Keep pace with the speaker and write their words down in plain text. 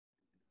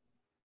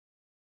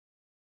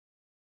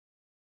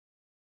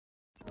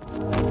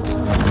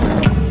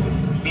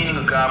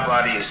God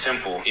body is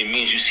simple. It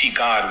means you see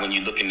God when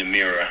you look in the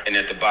mirror, and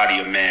that the body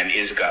of man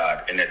is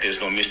God, and that there's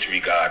no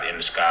mystery God in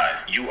the sky.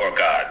 You are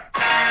God.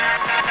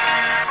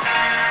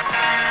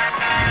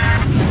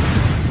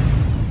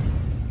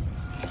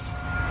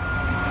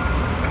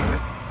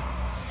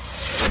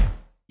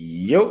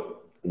 Yo,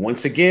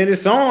 once again,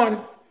 it's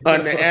on the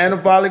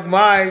Anabolic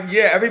Mind.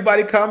 Yeah,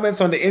 everybody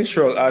comments on the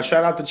intro.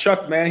 Shout out to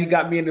Chuck, man. He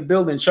got me in the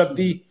building. Chuck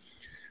D.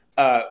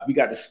 We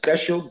got a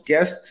special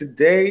guest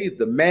today,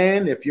 the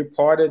man. If you're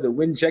part of the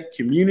Winject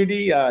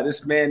community,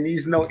 this man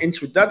needs no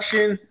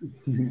introduction.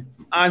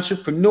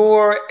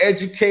 Entrepreneur,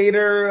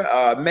 educator,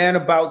 man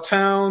about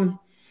town,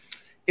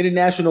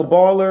 international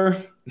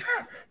baller,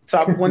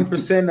 top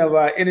 1%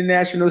 of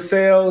international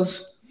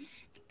sales,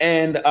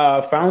 and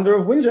founder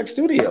of Winject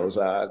Studios.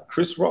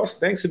 Chris Ross,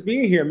 thanks for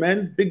being here,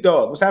 man. Big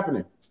dog, what's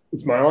happening?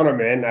 It's my honor,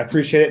 man. I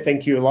appreciate it.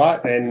 Thank you a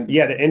lot. And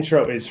yeah, the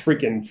intro is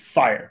freaking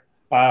fire.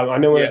 I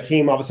know when the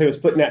team obviously was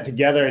putting that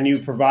together, and you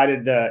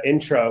provided the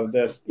intro.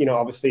 This,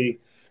 obviously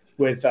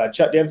with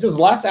Chuck Davis. It was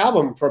the last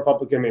album for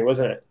Public Enemy,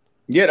 wasn't it?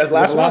 Yeah, that's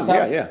last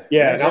one. Yeah.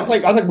 And I was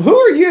like, who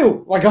are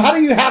you? Like, how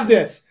do you have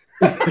this?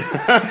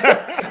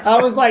 I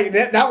was like,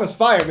 that was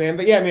fire, man.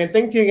 But yeah, man,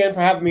 thank you again for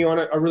having me on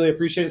it. I really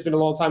appreciate it. It's been a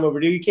long time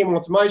overdue. You came on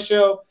to my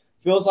show.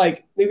 Feels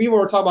like maybe we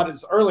were talking about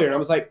this earlier, and I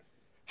was like,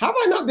 how have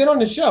I not been on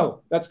the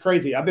show? That's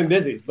crazy. I've been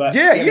busy, but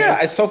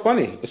yeah. It's so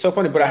funny.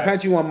 But I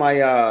had you on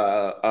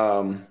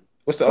my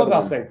what's the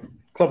Clubhouse other one? thing?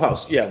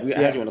 Clubhouse. Yeah, we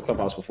had you on the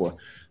Clubhouse before.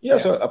 Yeah,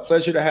 so a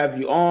pleasure to have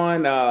you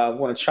on. I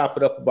want to chop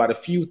it up about a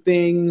few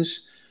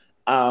things.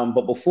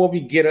 But before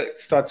we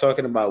start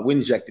talking about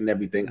Winject and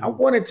everything, I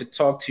wanted to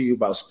talk to you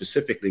about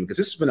specifically, because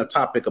this has been a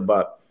topic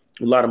about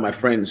a lot of my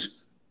friends,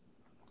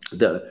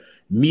 the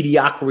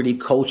mediocrity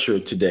culture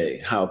today,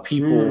 how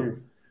people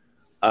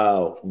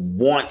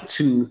want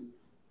to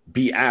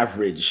be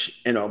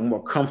average and are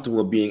more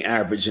comfortable being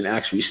average and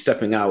actually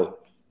stepping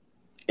out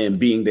and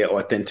being their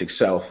authentic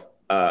self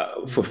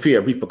for fear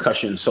of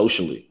repercussion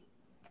socially.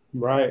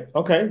 Right.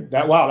 Okay.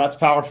 That's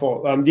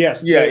powerful.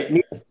 Yes. Yeah.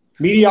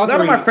 Mediocrity. A lot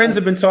of my friends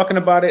have been talking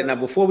about it, and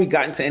before we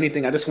got into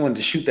anything, I just wanted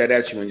to shoot that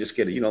at you and just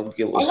get a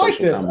little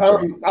social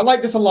commentary. I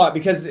like this a lot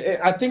because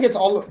I think it's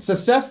all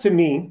success to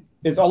me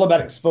is all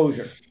about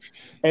exposure.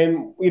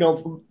 And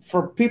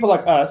for people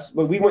like us,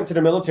 when we went to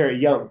the military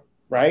young,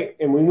 right?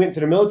 And when we went to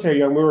the military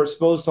young, we were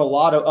exposed to a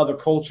lot of other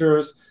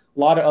cultures, a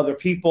lot of other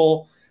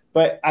people.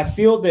 But I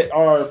feel that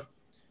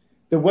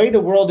the way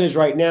the world is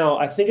right now,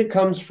 I think it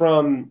comes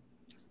from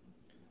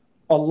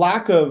a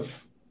lack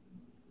of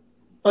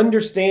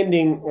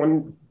understanding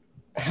on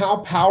how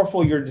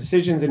powerful your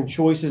decisions and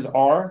choices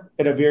are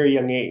at a very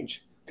young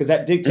age, because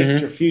that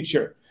dictates your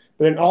future.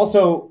 But then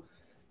also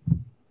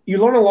you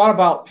learn a lot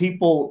about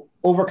people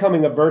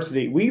overcoming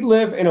adversity. We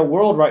live in a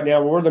world right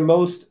now where we're the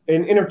most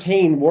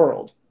entertained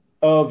world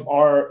of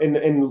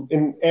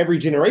in every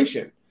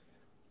generation.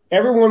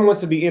 Everyone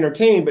wants to be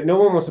entertained, but no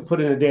one wants to put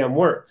in a damn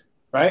work,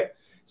 right?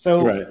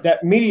 So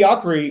that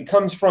mediocrity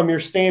comes from your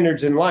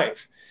standards in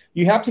life.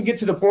 You have to get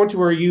to the point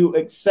where you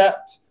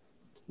accept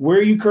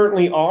where you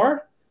currently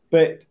are,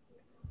 but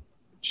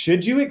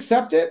should you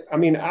accept it? I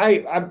mean,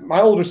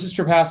 my older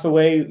sister passed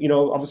away,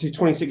 obviously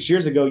 26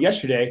 years ago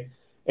yesterday,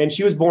 and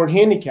she was born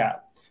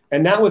handicapped.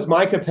 And that was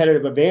my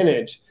competitive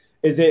advantage,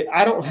 is that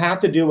I don't have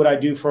to do what I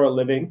do for a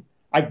living.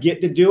 I get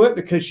to do it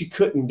because she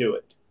couldn't do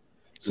it.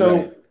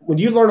 So when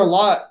you learn a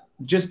lot,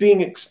 just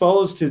being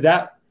exposed to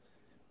that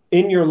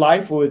in your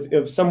life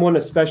of someone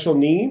with special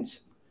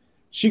needs,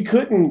 she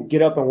couldn't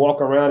get up and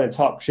walk around and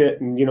talk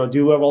shit and,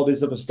 do all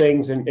these other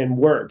things and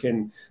work.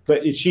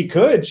 But if she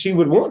could, she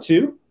would want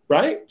to,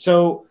 right?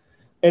 So,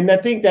 and I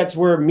think that's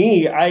where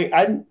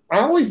I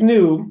always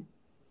knew,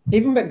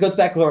 even that goes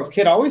back when I was a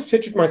kid, I always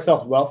pictured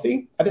myself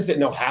wealthy. I just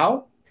didn't know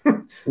how.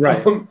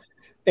 Right.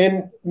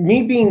 And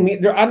me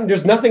being,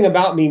 there's nothing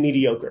about me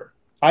mediocre.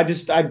 I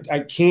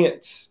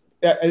can't,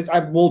 I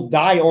will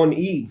die on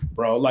E,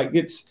 bro. Like,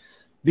 it's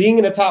being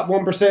in the top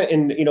 1%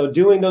 and,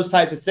 doing those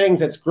types of things.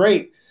 That's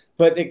great.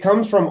 But it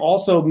comes from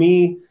also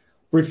me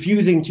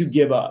refusing to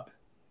give up.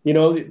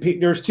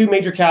 There's two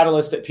major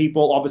catalysts that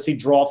people obviously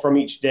draw from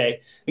each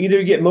day. Either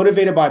you get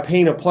motivated by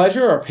pain of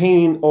pleasure or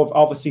pain of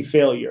obviously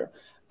failure.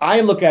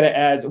 I look at it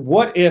as,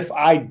 what if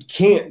I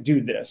can't do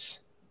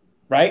this,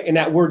 right? And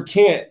that word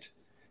can't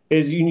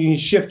is you need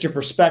to shift your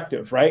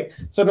perspective, right?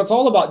 So it's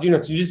all about,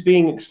 just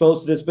being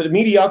exposed to this. But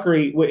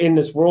mediocrity in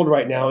this world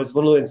right now is a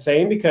little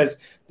insane, because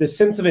the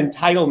sense of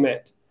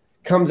entitlement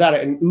comes out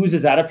and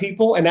oozes out of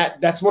people. And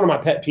that's one of my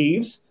pet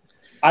peeves.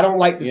 I don't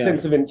like the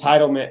sense of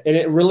entitlement, and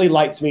it really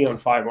lights me on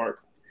fire,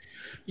 Mark.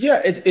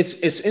 Yeah,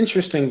 it's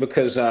interesting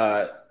because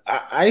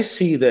I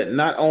see that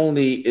not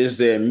only is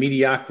there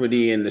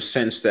mediocrity in the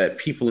sense that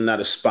people are not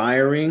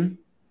aspiring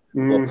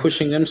or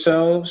pushing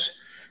themselves,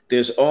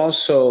 there's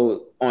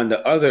also on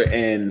the other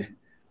end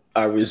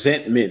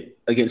resentment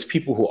against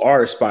people who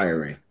are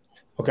aspiring.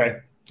 Okay,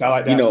 I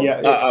like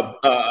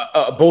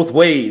that. Both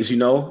ways,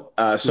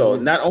 So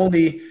not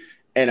only.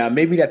 And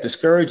maybe that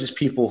discourages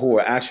people who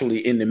are actually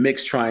in the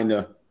mix trying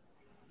to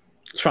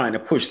trying to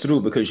push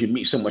through because you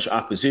meet so much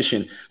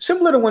opposition.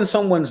 Similar to when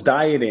someone's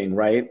dieting,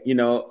 right? You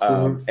know,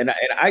 and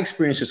I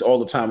experience this all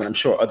the time, and I'm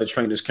sure other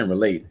trainers can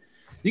relate.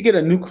 You get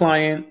a new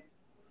client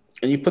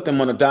and you put them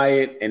on a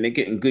diet and they're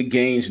getting good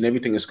gains and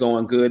everything is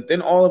going good.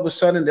 Then all of a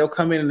sudden they'll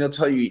come in and they'll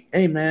tell you,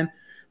 hey man,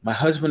 my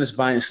husband is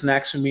buying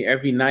snacks for me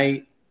every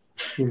night.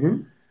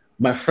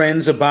 My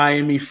friends are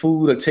buying me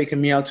food or taking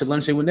me out to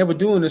lunch. They were never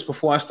doing this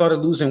before I started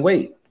losing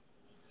weight.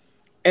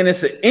 And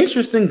it's an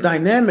interesting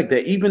dynamic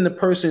that even the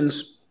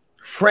person's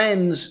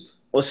friends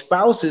or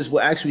spouses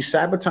will actually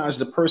sabotage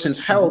the person's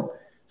health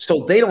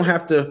so they don't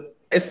have to.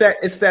 It's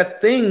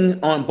that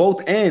thing on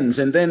both ends.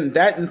 And then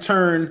that in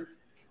turn,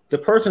 the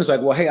person's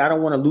like, well, hey, I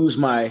don't want to lose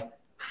my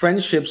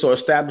friendships or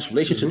established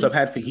relationships I've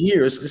had for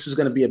years. This is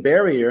going to be a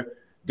barrier.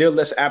 They're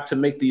less apt to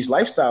make these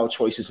lifestyle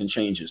choices and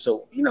changes.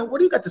 So, you know, what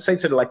do you got to say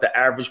to the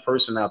average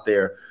person out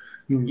there,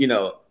 you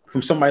know,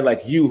 from somebody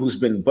like you who's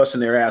been busting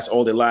their ass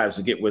all their lives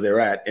to get where they're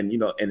at and, you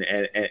know,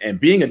 and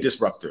being a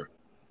disruptor?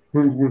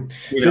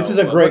 This is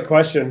a great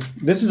question.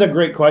 This is a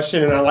great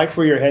question. And I like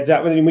where your head's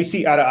at. And we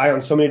see eye to eye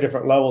on so many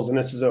different levels. And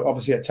this is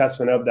obviously a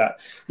testament of that.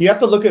 You have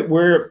to look at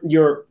where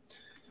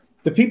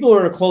the people who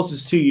are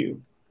closest to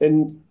you,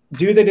 and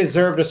do they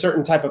deserve a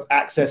certain type of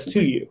access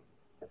to you?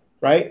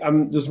 Right?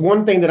 There's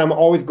one thing that I'm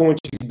always going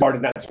to guard,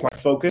 and that's my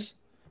focus.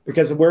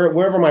 Because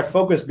wherever my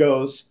focus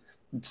goes,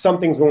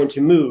 something's going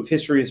to move.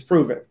 History has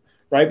proven.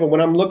 Right? But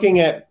when I'm looking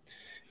at,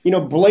 you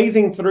know,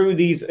 blazing through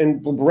these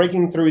and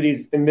breaking through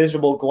these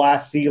invisible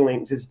glass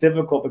ceilings, it's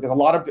difficult because you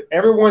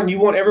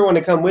want everyone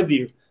to come with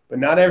you, but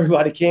not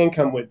everybody can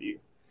come with you.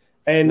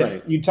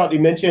 And you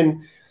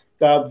mentioned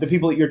the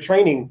people that you're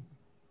training,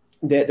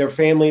 that their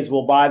families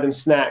will buy them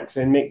snacks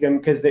and make them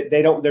because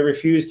they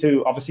refuse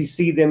to obviously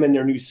see them in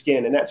their new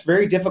skin. And that's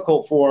very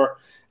difficult for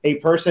a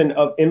person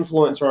of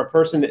influence or a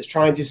person that's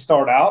trying to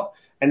start out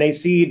and they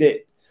see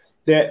that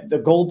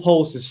the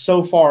goalpost is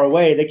so far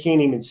away, they can't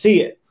even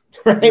see it.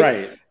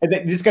 Right. And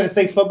you just got to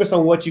stay focused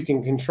on what you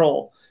can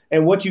control.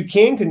 And what you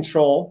can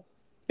control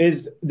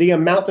is the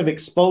amount of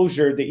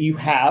exposure that you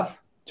have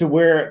to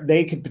where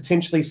they could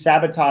potentially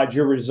sabotage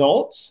your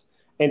results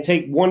and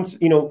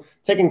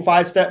taking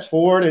 5 steps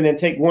forward and then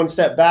take 1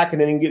 step back.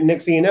 And then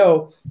next thing you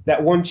know,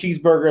 that one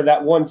cheeseburger,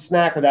 that one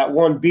snack, or that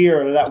one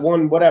beer, or that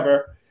one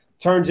whatever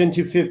turns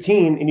into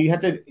 15. And you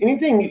have to,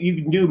 anything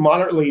you can do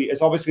moderately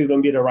is obviously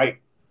going to be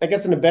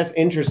in the best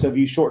interest of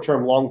you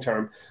short-term,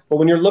 long-term. But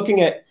when you're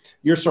looking at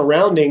your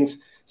surroundings,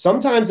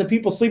 sometimes the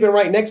people sleeping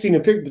right next to you,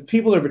 the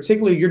people that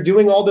particularly you're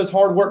doing all this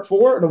hard work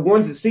for, are the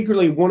ones that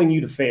secretly wanting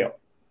you to fail.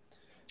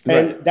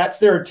 And that's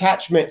their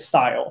attachment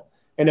style.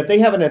 And if they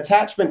have an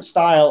attachment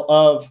style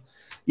of,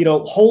 you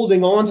know,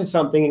 holding on to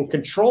something and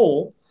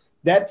control,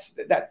 that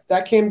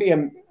can be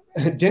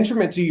a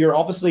detriment to your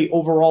obviously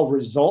overall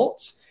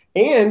results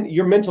and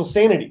your mental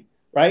sanity,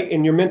 right?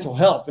 And your mental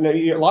health. And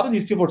a lot of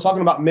these people are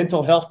talking about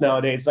mental health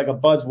nowadays, like a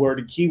buzzword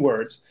and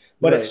keywords,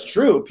 but it's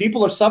true.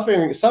 People are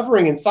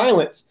suffering in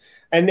silence,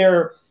 and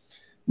they're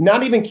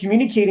not even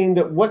communicating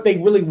what they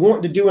really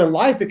want to do in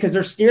life because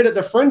they're scared that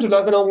their friends are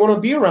not going to want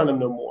to be around them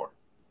no more.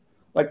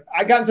 Like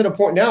I gotten to the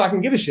point now I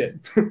can give a shit,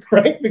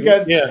 right?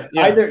 Because you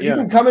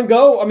can come and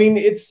go. I mean,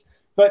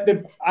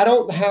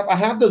 I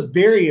have those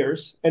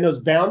barriers and those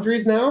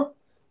boundaries now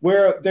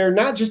where they're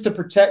not just to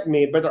protect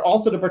me, but they're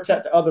also to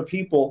protect other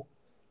people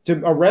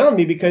around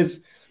me.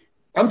 Because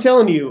I'm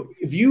telling you,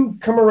 if you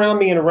come around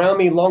me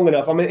long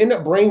enough, I'm going to end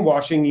up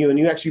brainwashing you and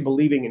you actually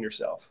believing in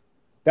yourself.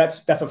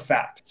 That's a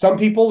fact. Some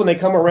people, when they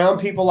come around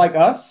people like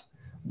us,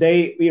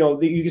 you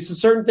get to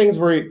certain things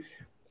where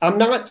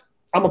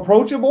I'm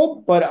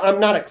approachable, but I'm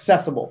not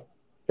accessible,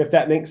 if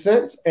that makes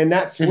sense. And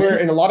that's where,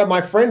 and a lot of my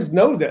friends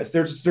know this,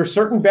 there's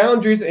certain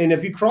boundaries. And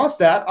if you cross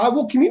that, I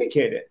will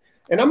communicate it.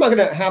 And I'm not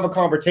going to have a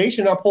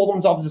conversation. I'll pull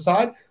them off to the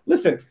side.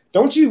 Listen,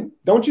 don't you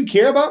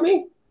care about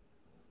me?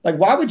 Like,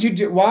 why would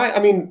you why? I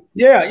mean,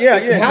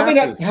 having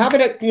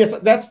it. Yes,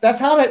 that's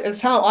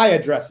how I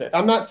address it.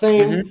 I'm not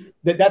saying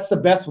that that's the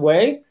best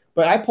way,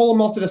 but I pull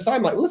them off to the side.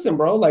 I'm like, listen,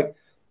 bro, like,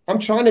 I'm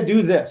trying to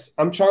do this.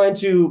 I'm trying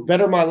to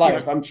better my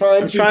life. I'm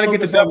trying to get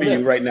the W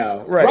right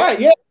now. Right.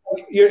 Yeah.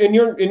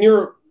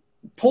 You're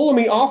pulling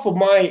me off of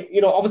my,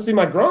 obviously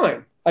my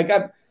grind. Like,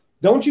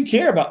 don't you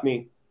care about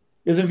me?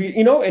 Because if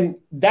and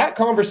that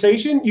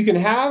conversation you can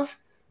have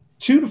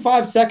 2 to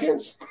 5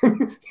 seconds,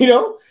 and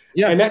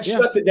that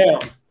shuts it down.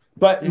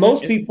 But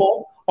most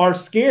people are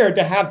scared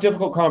to have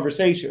difficult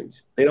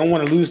conversations. They don't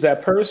want to lose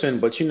that person,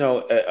 but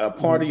a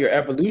part of your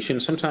evolution,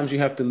 sometimes you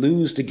have to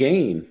lose to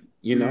gain,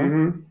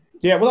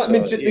 Yeah, well, so,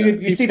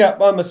 you see that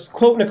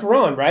quote in the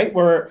Quran, right?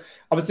 Where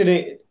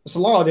obviously it's a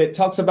law that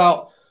talks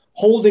about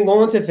holding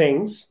on to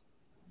things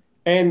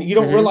and you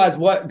don't realize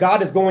what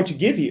God is going to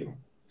give you.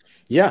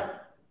 Yeah.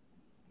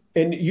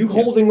 And you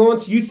holding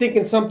on to, you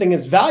thinking something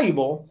is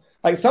valuable.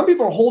 Like some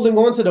people are holding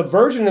on to the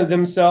version of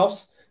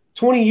themselves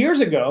 20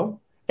 years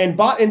ago and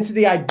bought into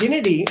the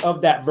identity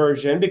of that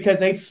version because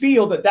they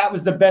feel that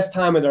was the best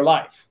time of their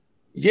life.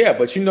 Yeah,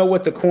 but you know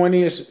what the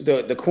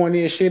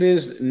corniest shit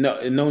is?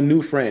 No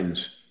new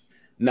friends.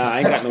 Nah, I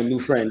ain't got no new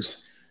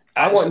friends.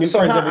 I want new so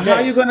friends every day.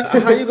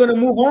 how you gonna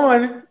move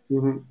on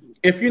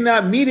if you're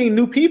not meeting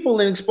new people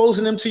and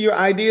exposing them to your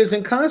ideas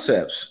and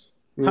concepts?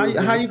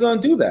 How you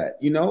gonna do that?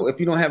 You know, if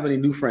you don't have any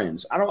new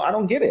friends, I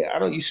don't get it.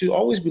 You should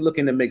always be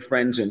looking to make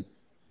friends and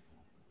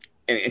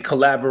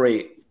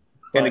collaborate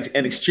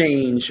and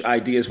exchange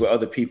ideas with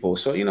other people.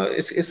 So you know,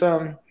 it's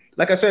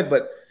like I said,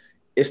 but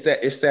it's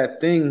that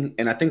thing,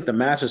 and I think the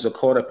masses are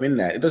caught up in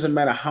that. It doesn't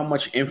matter how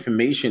much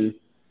information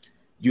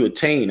you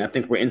attain. I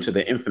think we're into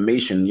the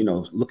information, you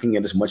know, looking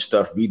at as much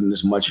stuff, reading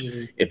as much.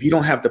 If you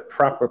don't have the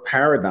proper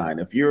paradigm,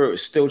 if you're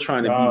still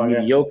trying to be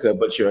mediocre,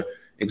 but you're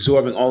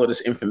absorbing all of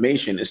this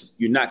information,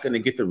 you're not going to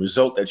get the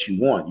result that you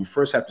want. You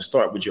first have to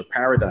start with your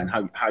paradigm,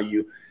 how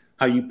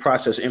you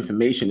process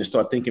information, and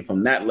start thinking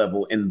from that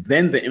level, and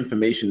then the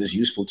information is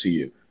useful to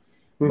you.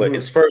 But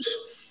it's first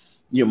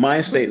your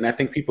mind state, and I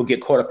think people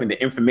get caught up in the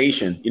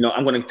information. You know,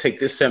 I'm going to take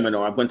this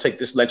seminar, I'm going to take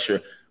this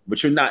lecture,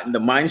 but you're not in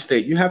the mind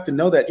state. You have to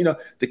know that, you know,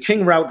 the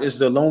king route is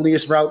the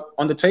loneliest route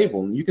on the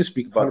table. And you can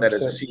speak about 100%. That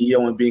as a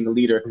CEO and being a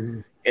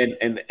leader.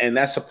 And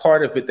that's a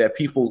part of it that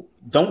people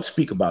don't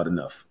speak about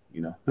enough.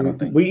 You know, I don't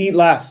think we eat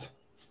last.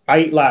 I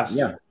eat last.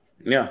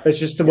 Yeah. It's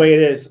just the way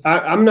it is.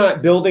 I'm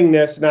not building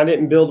this, and I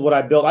didn't build what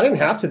I built. I didn't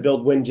have to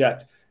build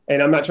Windjet,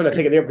 and I'm not trying to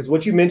take it there because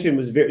what you mentioned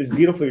was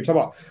beautiful. You're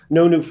talking about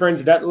no new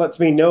friends. That lets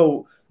me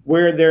know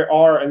where they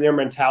are in their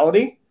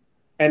mentality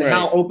and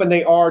how open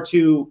they are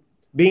to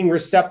being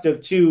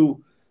receptive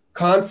to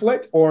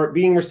conflict or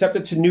being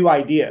receptive to new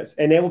ideas.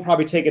 And they will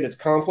probably take it as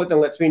conflict and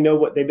lets me know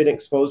what they've been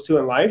exposed to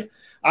in life.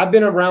 I've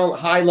been around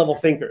high-level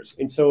thinkers,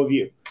 and so have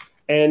you.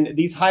 And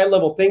these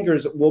high-level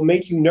thinkers will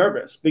make you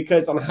nervous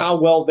because on how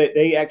well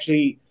they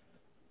actually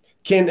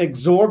can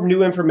absorb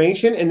new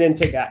information and then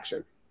take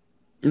action.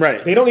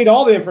 Right. They don't need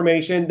all the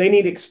information. They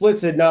need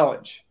explicit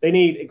knowledge. They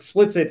need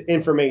explicit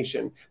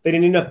information. They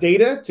need enough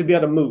data to be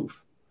able to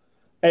move.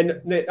 And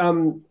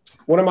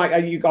one of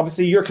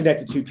obviously you're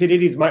connected to P.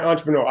 Diddy's my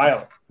entrepreneur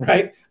island,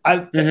 right?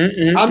 I'm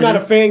not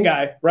a fan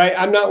guy, right?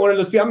 I'm not one of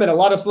those people. I met a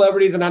lot of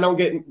celebrities and I don't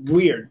get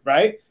weird,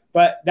 right?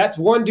 But that's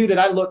one dude that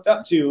I looked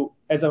up to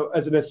as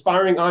an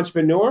aspiring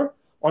entrepreneur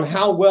on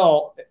how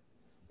well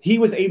he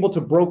was able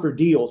to broker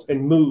deals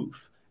and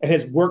move and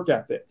his work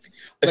ethic.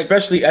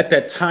 Especially at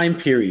that time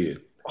period.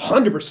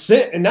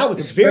 100%. And that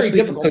was a very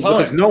difficult time.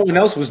 Because no one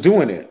else was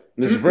doing it.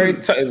 It was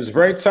it was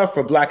very tough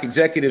for Black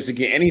executives to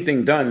get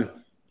anything done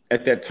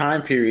at that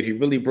time period. He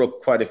really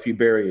broke quite a few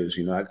barriers.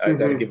 You know, I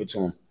got to give it to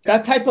him.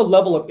 That type of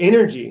level of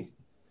energy,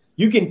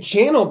 you can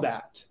channel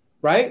that,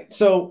 right?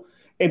 So,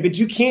 but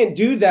you can't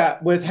do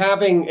that with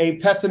having a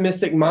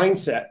pessimistic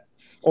mindset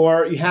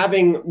or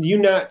you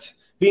not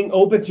being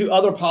open to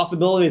other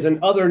possibilities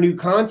and other new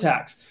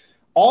contacts.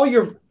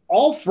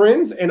 All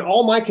friends and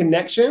all my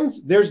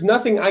connections, there's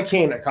nothing I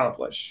can't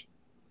accomplish.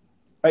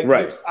 Like,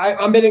 right.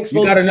 I'm been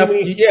exposed to enough.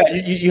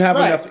 You have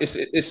enough.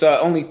 It's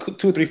only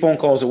 2 or 3 phone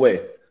calls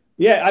away.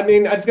 Yeah, I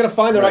mean, I just got to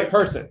find the right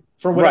person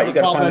for whatever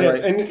problem that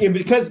is. Right. And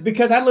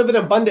because I live an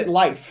abundant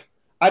life,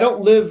 I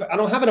don't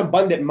have an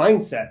abundant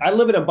mindset. I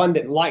live an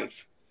abundant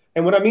life.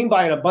 And what I mean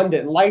by an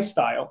abundant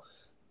lifestyle,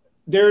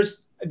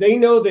 they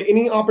know that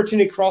any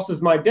opportunity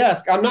crosses my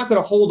desk, I'm not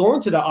going to hold on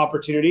to the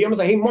opportunity. I'm going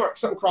to say, hey, Mark,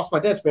 something crossed my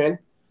desk, man.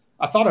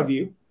 I thought of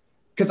you.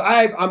 Because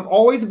I'm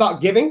always about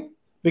giving,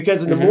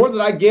 because the more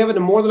that I give and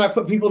the more that I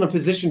put people in a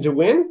position to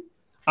win,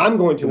 I'm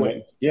going to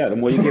win. Yeah, the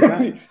more you get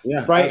back.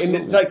 Yeah, right. Absolutely.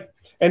 And it's like,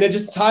 and it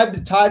just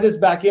tie this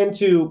back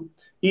into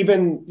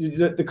even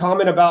the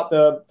comment about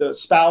the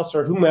spouse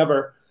or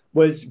whomever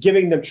was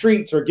giving them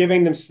treats or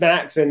giving them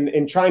snacks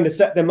and trying to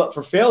set them up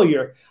for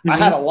failure. I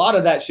had a lot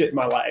of that shit in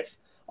my life,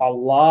 a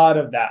lot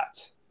of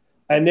that.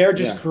 And they're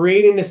just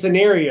creating the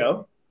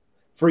scenario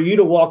for you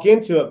to walk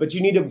into it. But you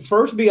need to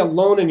first be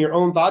alone in your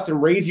own thoughts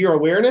and raise your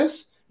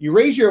awareness. You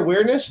raise your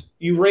awareness,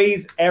 you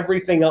raise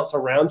everything else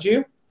around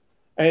you.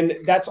 And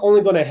that's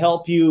only going to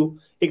help you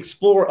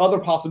explore other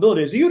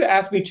possibilities. You would have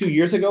asked me 2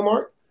 years ago,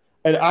 Mark,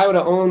 and I would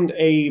have owned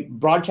a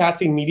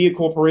broadcasting media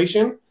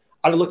corporation,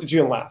 I'd have looked at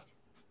you and laughed.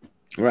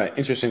 Right.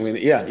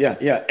 Interestingly. Yeah.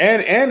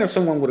 And if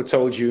someone would have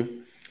told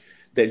you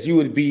that you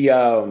would be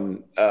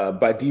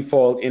by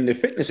default in the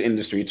fitness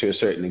industry to a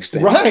certain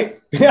extent. Right.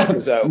 Yeah.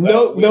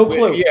 No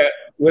clue. Yeah.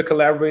 We're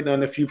collaborating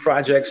on a few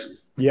projects.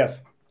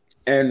 Yes.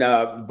 And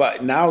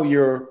but now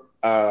you're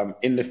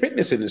in the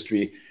fitness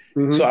industry.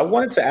 So I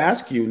wanted to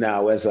ask you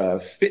now, as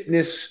a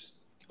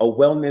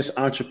wellness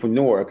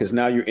entrepreneur, because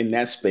now you're in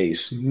that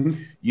space.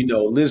 You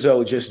know,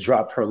 Lizzo just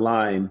dropped her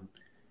line,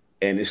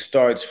 and it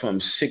starts from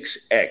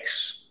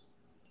 6X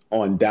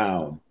on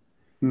down.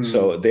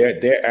 So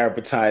their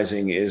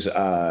advertising is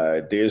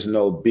there's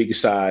no big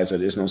size or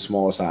there's no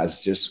small size,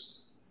 it's just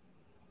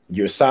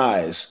your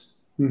size.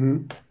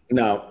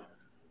 Now,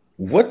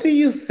 what do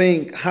you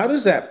think, how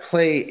does that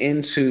play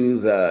into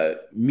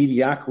the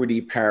mediocrity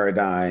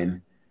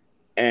paradigm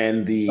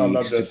and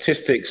the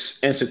statistics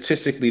and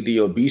statistically the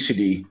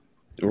obesity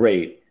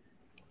rate?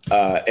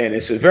 And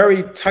it's a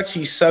very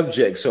touchy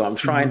subject, so I'm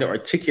trying to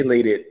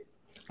articulate it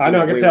I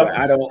know. I can tell.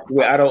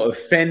 I don't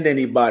offend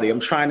anybody. I'm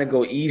trying to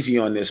go easy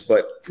on this,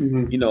 but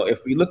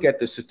if we look at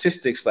the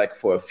statistics, like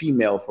for a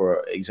female,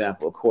 for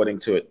example, according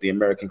to the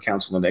American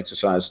Council on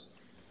Exercise,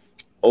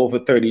 over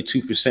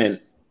 32%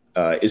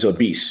 is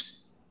obese.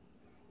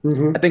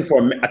 I think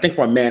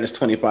for a man it's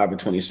 25 or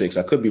 26.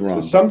 I could be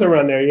wrong. So something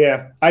around there,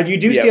 yeah. You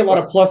do see a lot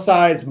of plus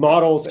size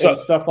models and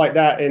stuff like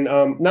that, and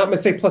not to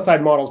say plus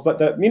size models, but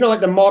the like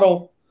the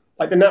model,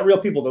 like they're not real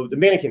people though, the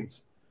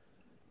mannequins,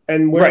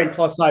 and wearing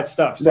plus size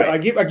stuff. So I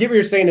get what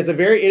you're saying. It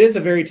is a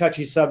very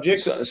touchy subject.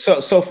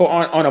 So for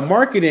on a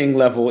marketing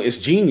level, it's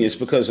genius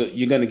because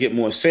you're going to get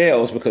more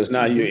sales because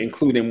now you're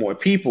including more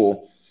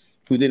people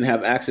who didn't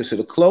have access to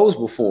the clothes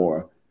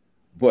before,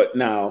 but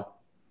now.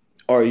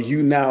 Are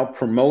you now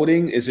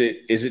promoting? Does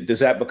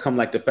that become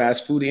like the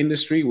fast food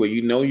industry where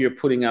you're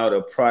putting out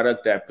a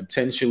product that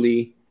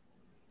potentially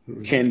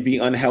can be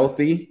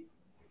unhealthy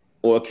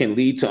or can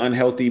lead to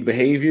unhealthy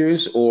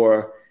behaviors?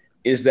 Or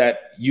is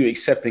that you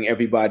accepting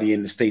everybody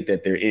in the state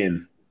that they're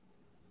in?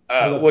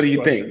 What do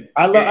you think?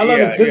 I love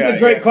this. This is a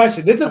great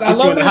question. I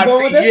love where you're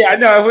going with this. Yeah, I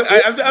know.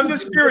 I'm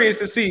just curious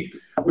to see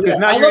because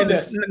now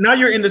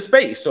you're in the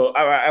space. So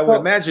I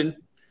would imagine.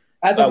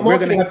 As we're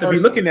going to have to be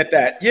looking at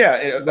that,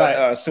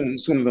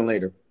 sooner than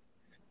later.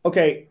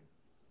 Okay,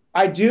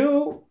 I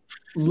do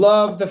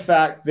love the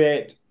fact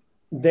that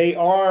they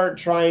are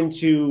trying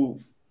to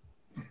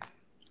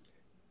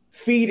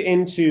feed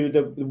into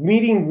the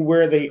meeting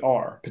where they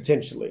are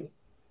potentially.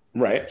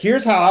 Right.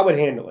 Here's how I would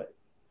handle it.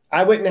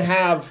 I wouldn't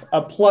have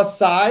a plus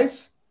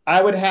size.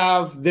 I wouldn't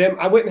have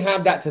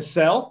that to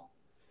sell.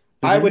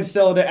 I would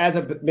sell it as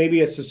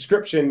maybe a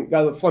subscription.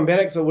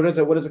 Flambatics, or what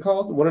is it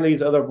called? One of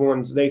these other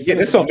ones. There's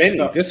so many.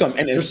 There's so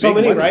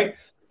many, money. Right?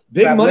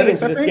 Big money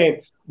into this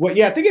game. Well,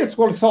 yeah, I think it's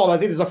called. I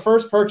think there's a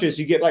first purchase.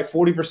 You get like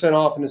 40%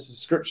 off in a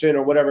subscription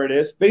or whatever it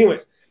is. But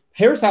anyways,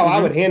 here's how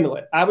I would handle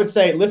it. I would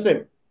say,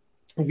 listen,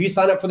 if you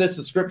sign up for this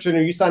subscription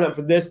or you sign up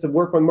for this to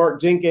work with Mark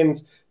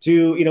Jenkins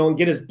to, and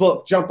get his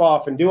book, Jump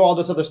Off, and do all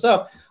this other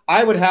stuff,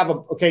 I would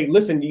have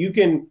listen, you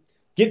can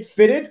get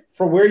fitted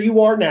for where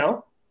you are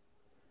now,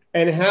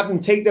 and have them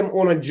take them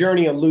on a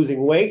journey of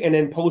losing weight and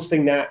then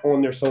posting that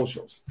on their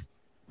socials,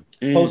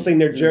 posting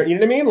their journey. You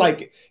know what I mean?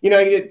 Like,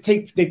 they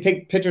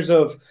take pictures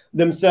of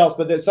themselves,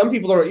 but some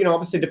people are,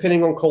 obviously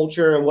depending on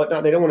culture and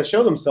whatnot, they don't want to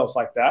show themselves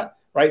like that,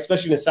 right?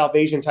 Especially in the South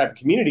Asian type of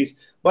communities.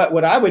 But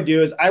what I would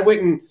do is I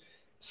wouldn't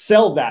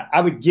sell that.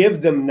 I would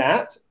give them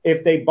that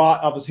if they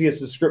bought, obviously, a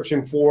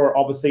subscription for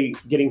obviously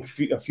getting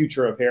a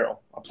future apparel.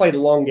 I played a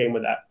long game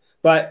with that.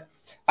 But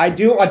I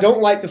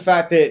don't like the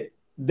fact that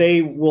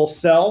they will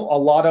sell a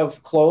lot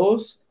of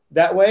clothes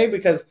that way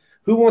because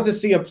who wants to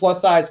see a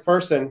plus size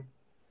person,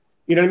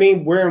 you know what I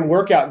mean, wearing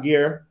workout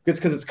gear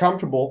just because it's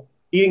comfortable,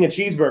 eating a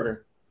cheeseburger?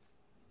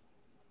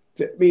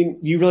 I mean,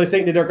 you really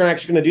think that they're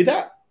actually going to do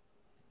that?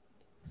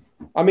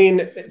 I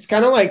mean, it's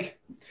kind of like,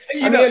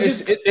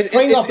 it's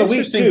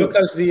interesting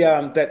because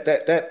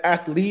that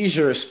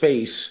athleisure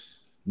space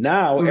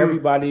now,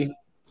 everybody,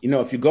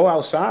 if you go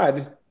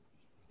outside,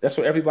 that's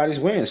what everybody's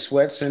wearing,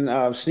 sweats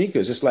and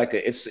sneakers. It's like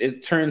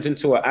it turns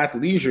into an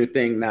athleisure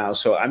thing now.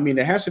 So, I mean,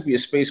 there has to be a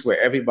space where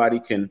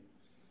everybody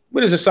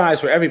there's a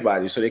size for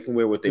everybody so they can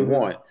wear what they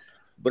want.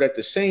 But at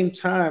the same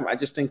time, I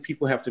just think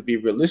people have to be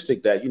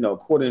realistic that,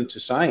 according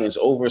to science,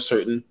 over a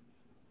certain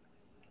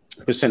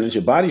percentage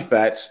of body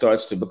fat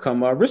starts to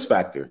become a risk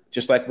factor,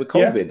 just like with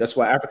COVID. Yeah. That's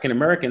why African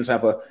Americans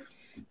have a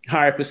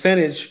higher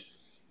percentage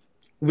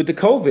with the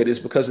COVID is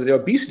because of their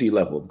obesity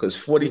level, because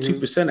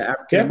 42% of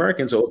African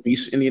Americans are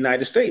obese in the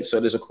United States. So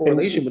there's a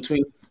correlation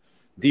between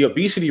the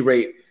obesity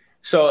rate.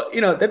 So,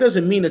 that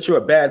doesn't mean that you're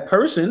a bad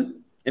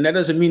person. And that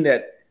doesn't mean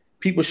that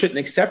people shouldn't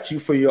accept you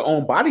for your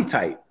own body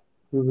type,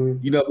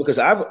 because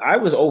I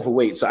was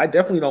overweight. So I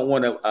definitely don't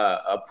want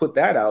to put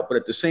that out. But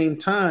at the same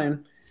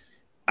time,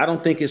 I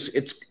don't think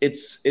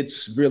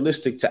it's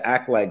realistic to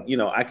act like,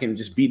 I can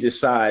just be this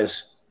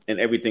size and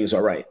everything's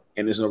all right.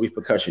 And there's no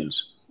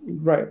repercussions.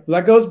 Right.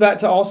 That goes back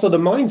to also the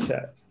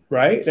mindset,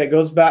 right? That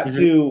goes back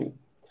to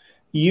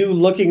you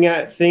looking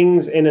at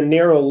things in a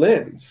narrow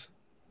lens.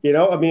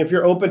 If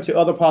you're open to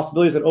other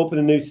possibilities and open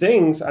to new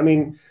things, I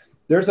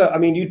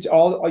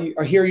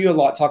hear you a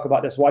lot talk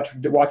about this.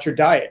 Watch your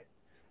diet.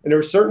 And there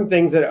were certain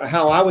things that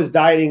how I was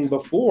dieting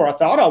before. I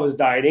thought I was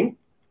dieting,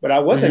 but I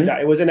wasn't.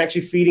 It wasn't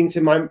actually feeding to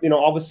my,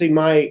 obviously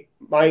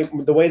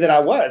the way that I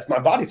was, my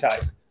body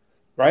type.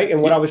 Right.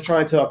 And what I was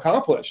trying to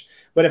accomplish.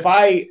 But if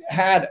I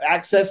had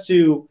access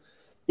to,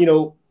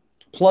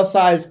 plus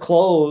size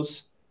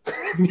clothes,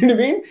 you know what I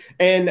mean?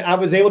 And I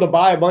was able to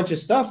buy a bunch of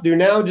stuff, you're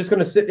now just going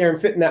to sit there and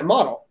fit in that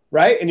model.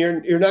 Right. And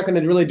you're not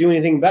going to really do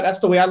anything about it. That's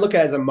the way I look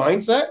at it as a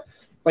mindset.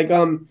 Like,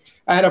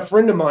 I had a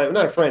friend of mine,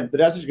 not a friend, but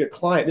that's such a good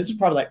client. This is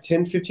probably like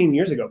 10, 15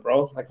 years ago,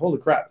 bro. Like, holy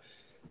crap.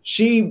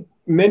 She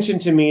mentioned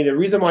to me the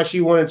reason why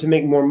she wanted to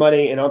make more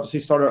money and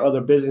obviously start her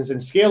other business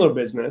and scale her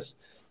business.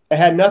 It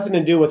had nothing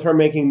to do with her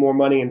making more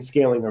money and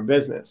scaling her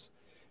business.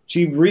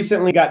 She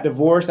recently got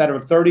divorced out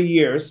of 30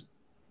 years.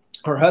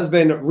 Her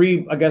husband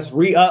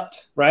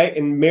re-upped, right,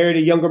 and married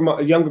a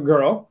younger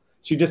girl.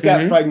 She just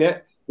got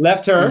pregnant,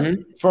 left her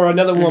for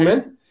another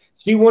woman,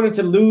 She wanted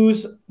to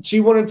lose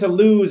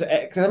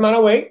X amount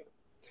of weight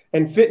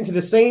and fit into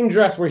the same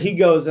dress where he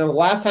goes. And the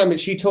last time that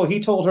he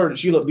told her that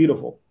she looked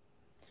beautiful.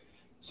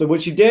 So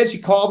what she did, she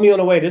called me on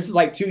the way. This is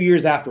like 2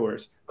 years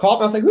afterwards. Called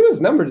me. I was like, whose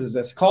numbers is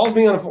this? Calls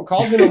me on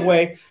the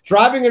way,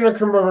 driving in a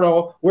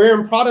convertible,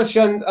 wearing Prada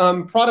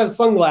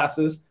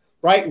sunglasses,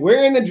 right?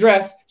 Wearing the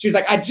dress. She's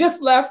like, I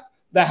just left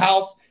the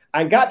house.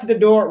 I got to the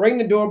door, rang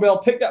the doorbell,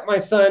 picked up my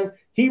son.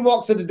 He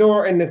walks to the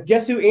door, and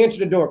guess who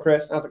answered the door,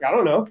 Chris? I was like, I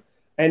don't know.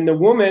 And the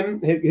woman,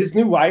 his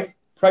new wife,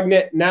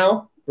 pregnant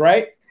now,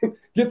 right?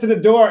 Gets to the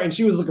door, and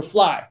she was looking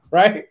fly,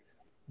 right?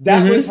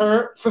 That was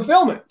her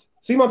fulfillment.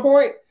 See my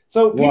point?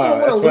 So people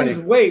don't want to lose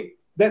weight.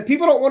 That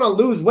people don't want to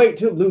lose weight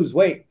to lose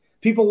weight.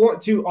 People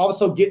want to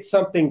also get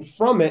something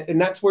from it, and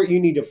that's where you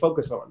need to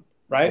focus on,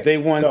 right? They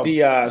want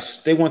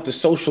the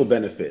social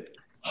benefit.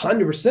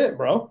 100%,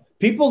 bro.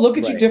 People look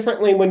at you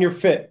differently when you're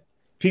fit.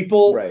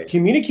 People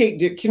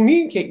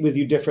communicate with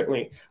you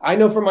differently. I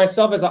know for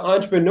myself as an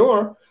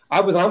entrepreneur, I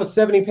was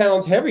 70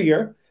 pounds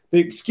heavier. The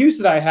excuse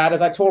that I had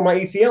is I tore my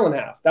ACL in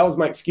half. That was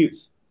my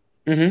excuse.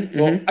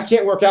 I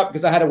can't work out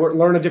because I had to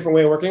learn a different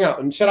way of working out.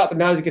 And shout out to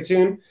Nazi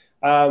Katoon,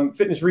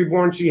 Fitness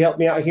Reborn. She helped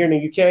me out here in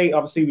the UK.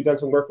 Obviously, we've done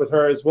some work with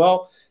her as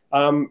well.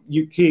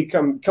 UK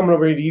coming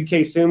over to the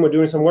UK soon. We're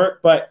doing some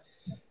work, but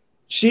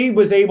she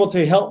was able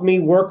to help me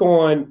work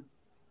on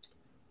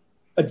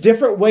a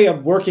different way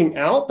of working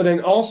out, but then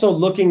also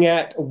looking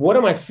at what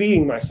am I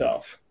feeding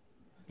myself?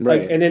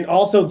 Right. And then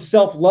also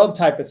self-love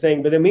type of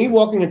thing. But then me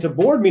walking into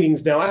board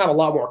meetings now, I have a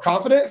lot more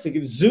confidence.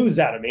 It zoos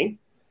out of me.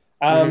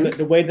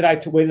 The way that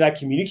I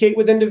communicate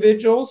with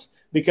individuals,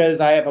 because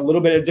I have a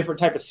little bit of different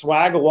type of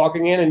swag of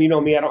walking in, and you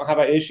know me, I don't have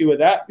an issue with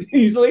that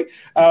usually.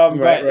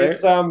 But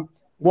it's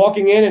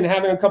walking in and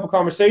having a couple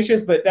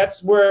conversations, but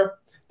that's where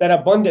that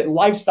abundant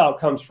lifestyle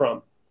comes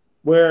from,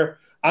 where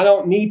I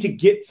don't need to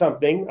get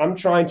something. I'm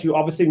trying to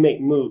obviously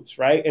make moves,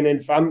 right? And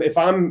if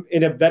I'm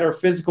in a better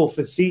physical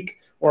physique,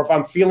 or if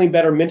I'm feeling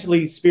better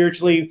mentally,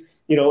 spiritually,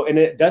 and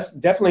it does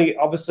definitely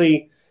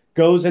obviously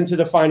goes into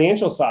the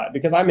financial side,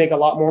 because I make a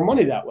lot more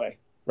money that way,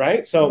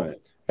 right? So,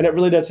 and it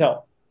really does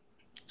help.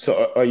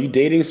 So are you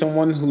dating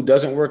someone who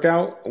doesn't work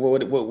out?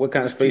 What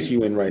kind of space are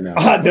you in right now?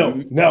 No,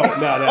 you're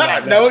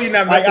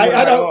not messing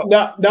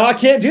with No, I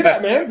can't do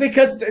that, man,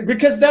 because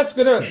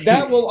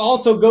that will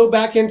also go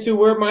back into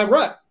where my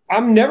rut.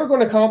 I'm never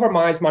going to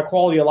compromise my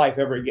quality of life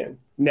ever again.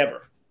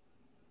 Never.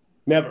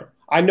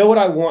 I know what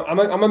I want.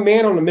 I'm a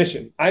man on a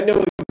mission. I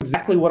know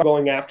exactly what I'm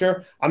going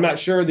after. I'm not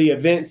sure the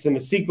events and the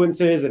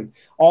sequences and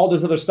all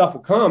this other stuff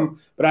will come,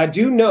 but I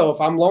do know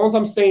long as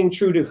I'm staying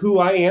true to who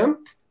I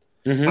am,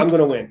 I'm going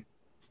to win.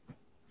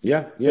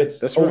 Yeah,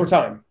 that's over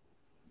time.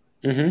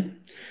 And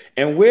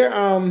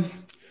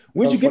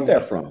where'd you get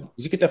that from?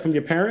 Did you get that from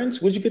your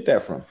parents? Where'd you get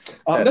that from?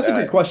 That's a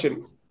good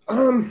question.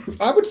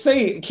 I would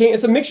say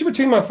it's a mixture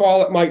between my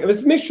father,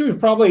 it's a mixture of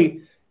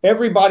probably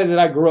everybody that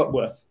I grew up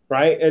with,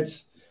 right?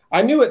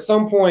 I knew at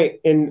some point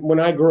when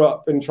I grew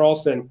up in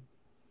Charleston,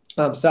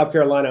 South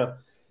Carolina,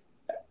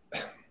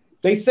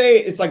 they say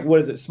it's like,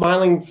 what is it?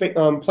 Smiling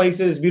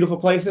places, beautiful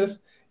places.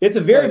 It's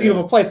a very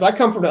beautiful place, but I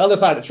come from the other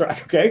side of the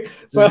track. Okay.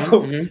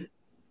 So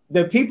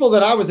the people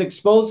that I was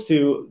exposed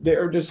to,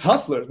 they're just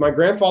hustlers. My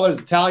grandfather's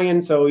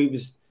Italian. So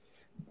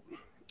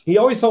he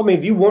always told me,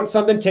 if you want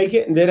something, take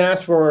it and then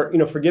ask for,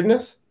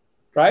 forgiveness.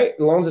 Right. As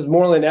long as it's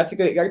moral and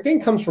ethical, I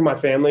think it comes from my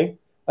family.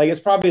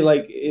 It's probably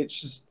it's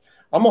just,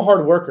 I'm a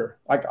hard worker.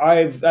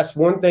 That's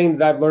one thing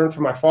that I've learned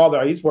from my father.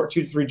 I used to work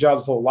 2 to 3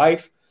 jobs his whole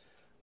life.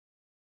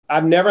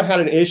 I've never had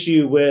an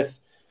issue with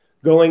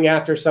going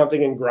after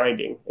something and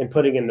grinding and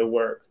putting in the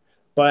work.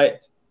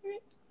 But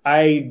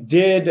I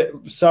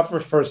did suffer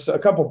for a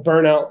couple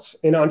burnouts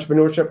in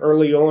entrepreneurship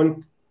early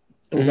on.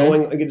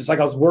 And just I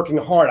was working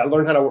hard. I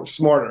learned how to work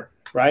smarter,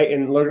 right?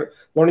 And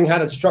learning how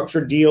to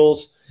structure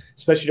deals,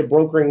 especially the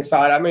brokering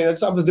side. I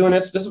was doing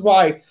this. This is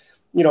why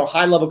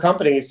high-level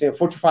companies,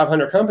 Fortune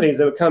 500 companies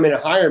that would come in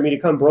and hire me to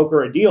come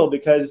broker a deal,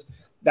 because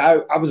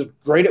I was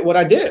great at what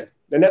I did.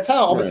 And that's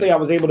how, obviously, I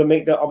was able to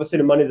make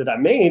the money that I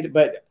made.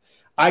 But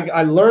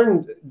I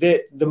learned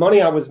that the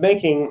money I was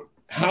making,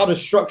 how to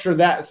structure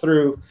that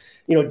through,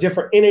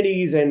 different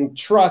entities and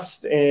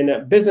trust and a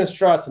business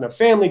trust and a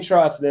family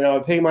trust. And then I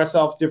would pay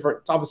myself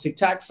different, obviously,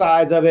 tax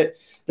sides of it.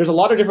 There's a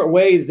lot of different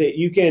ways that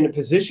you can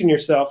position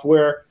yourself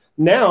where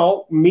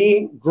now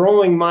me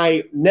growing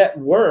my net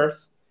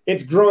worth,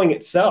 it's growing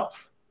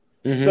itself.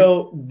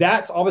 So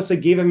that's obviously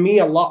given me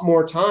a lot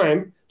more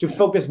time to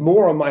focus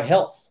more on my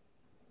health.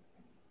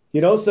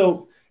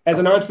 So as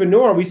an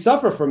entrepreneur, we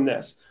suffer from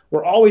this.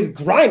 We're always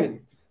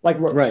grinding. We're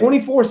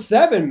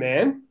 24/7,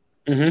 man.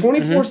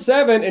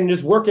 24/7 and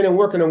just working and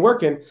working and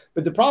working.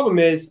 But the problem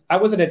is I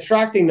wasn't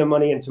attracting the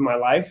money into my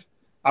life.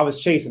 I was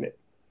chasing it.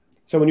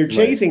 So when you're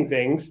chasing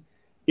things,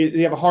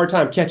 you have a hard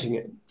time catching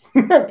it.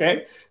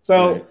 Okay.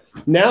 So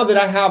now that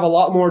I have a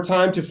lot more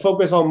time to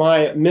focus on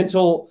my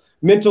mental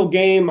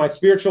game, my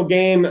spiritual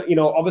game,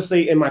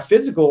 obviously in my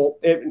physical,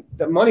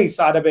 the money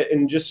side of it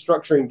and just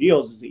structuring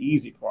deals is the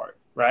easy part,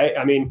 right?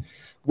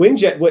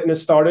 Winjet wouldn't have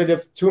started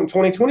if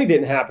 2020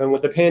 didn't happen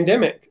with the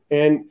pandemic.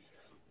 And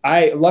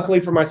luckily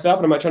for myself,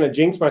 and I'm not trying to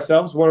jinx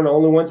myself, was one of the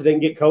only ones that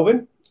didn't get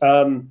COVID.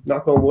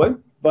 Knock on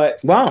wood. But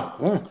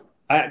wow.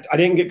 I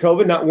didn't get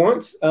COVID, not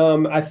once.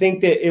 I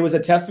think that it was a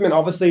testament,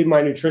 obviously,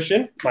 my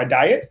nutrition, my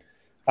diet,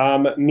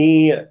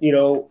 me,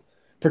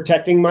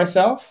 protecting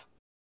myself,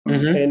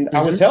 and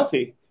I was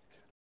healthy.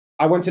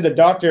 I went to the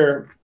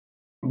doctor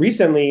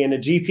recently in a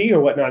GP or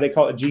whatnot. They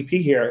call it a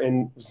GP here.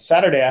 And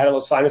Saturday, I had a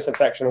little sinus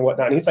infection and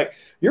whatnot. And he's like,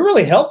 "You're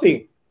really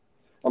healthy."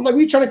 I'm like, "Are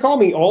you trying to call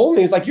me old?"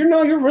 And he's like,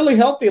 you're really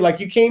healthy. Like,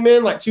 you came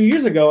in like 2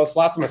 years ago. It's the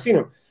last time I seen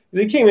him.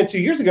 He came in 2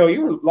 years ago.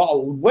 You were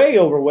way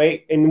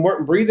overweight and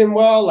weren't breathing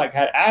well, like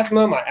had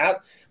asthma.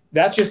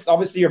 That's just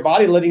obviously your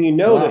body letting you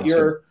know that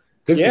you're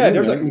good. Yeah, you,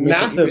 there's man. a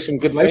massive some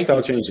good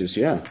lifestyle changes.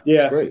 Yeah.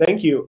 Yeah.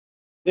 Thank you.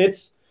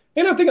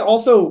 And I think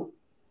also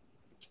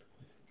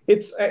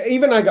it's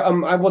even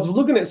I was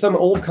looking at some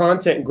old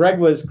content. Greg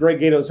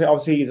Gatos,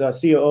 obviously he's a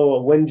COO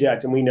of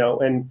Winject, and we know,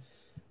 and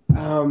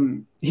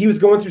he was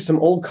going through some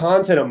old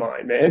content of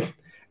mine, man.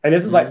 And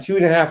this is like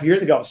 2.5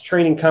 years ago. I was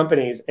training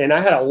companies, and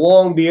I had a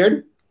long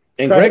beard.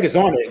 And Greg is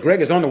on it.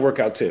 Greg is on the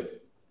workout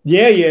tip.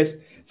 Yeah, he is.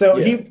 So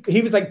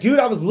he was like, "Dude,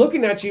 I was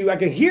looking at you. I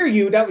could hear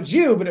you. That was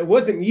you, but it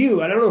wasn't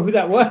you. I don't know who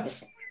that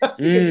was."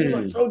 You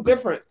look so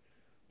different.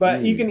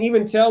 But you can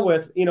even tell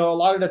with, a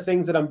lot of the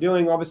things that I'm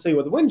doing, obviously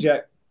with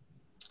Winject,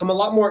 I'm a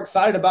lot more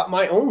excited about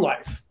my own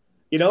life.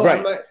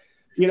 Right.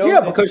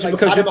 Because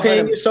you're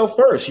paying yourself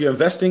first. You're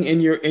investing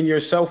in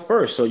yourself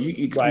first. So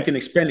you can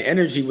expend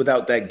energy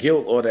without that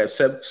guilt or that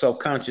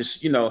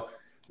self-conscious,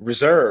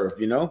 reserve,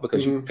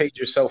 because you paid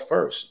yourself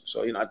first.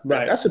 So,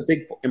 that's a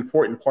big,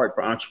 important part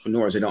for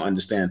entrepreneurs. They don't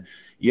understand.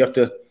 You have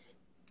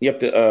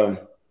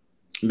to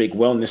make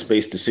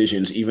wellness-based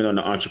decisions, even on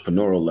the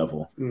entrepreneurial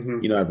level.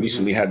 I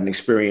recently had an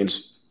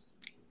experience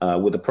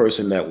with a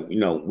person that,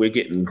 we're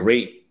getting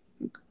great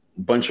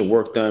bunch of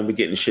work done. We're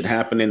getting shit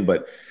happening,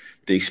 but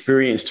the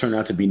experience turned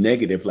out to be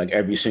negative, like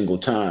every single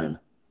time.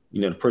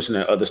 The person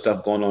had other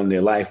stuff going on in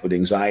their life with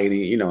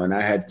anxiety, and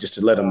I had just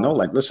to let them know,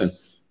 like, listen,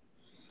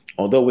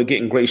 although we're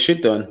getting great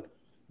shit done,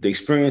 the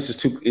experience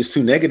is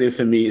too negative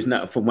for me. It's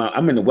not for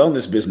I'm in the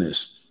wellness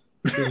business.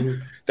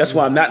 That's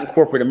why I'm not in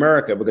corporate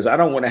America, because I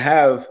don't want to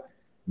have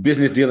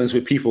business dealings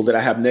with people that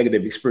I have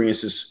negative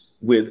experiences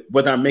with,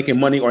 whether I'm making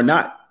money or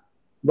not.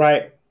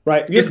 Right.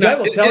 It's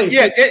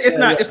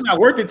not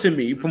worth it to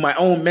me for my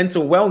own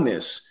mental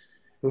wellness.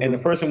 And the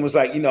person was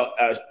like,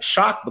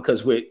 shocked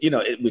because we're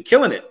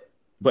killing it.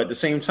 But at the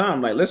same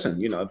time, like,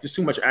 listen, if there's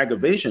too much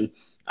aggravation,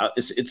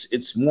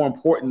 it's more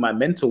important, my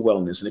mental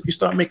wellness. And if you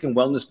start making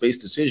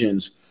wellness-based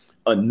decisions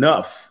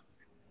enough,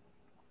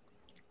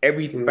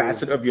 every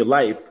facet of your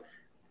life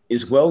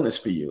is wellness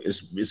for you.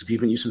 Is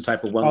giving you some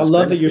type of wellness. I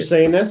love that you're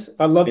saying this.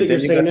 I love that you're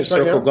saying this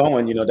right now.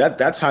 Going,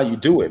 that's how you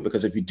do it.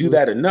 Because if you do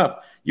that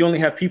enough, you only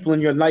have people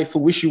in your life who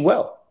wish you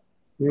well.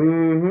 Yeah,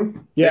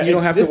 and you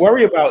don't have to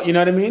worry about, you know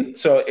what I mean?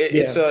 So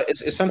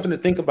it's something to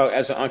think about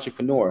as an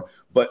entrepreneur.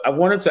 But I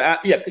wanted to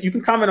ask, you can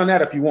comment on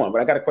that if you want,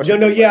 but I got a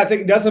question. I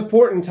think that's an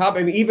important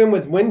topic. I mean, even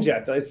with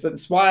Winject,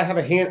 that's why I have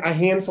I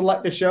hand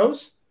select the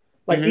shows.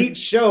 Like each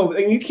show,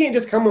 and you can't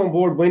just come on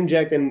board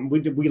Winject and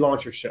we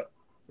launch your show,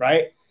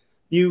 right?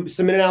 You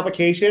submit an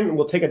application, and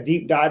we'll take a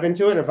deep dive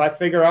into it. And if I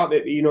figure out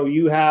that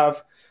you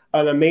have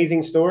an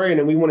amazing story, and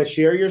then we want to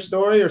share your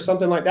story or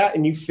something like that,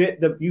 and you fit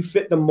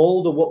the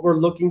mold of what we're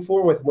looking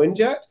for with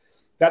Winject,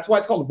 that's why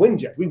it's called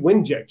Winject. We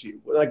Winject you.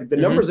 Like the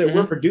numbers that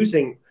we're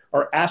producing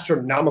are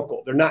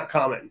astronomical. They're not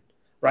common,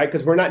 right?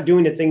 Because we're not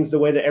doing the things the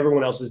way that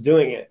everyone else is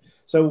doing it.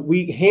 So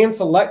we hand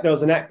select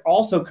those, and that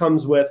also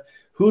comes with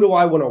who do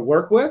I want to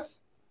work with.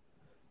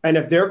 And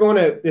if they're going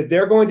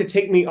to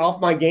take me off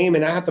my game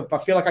and I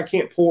feel like I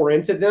can't pour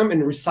into them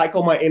and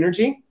recycle my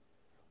energy,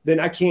 then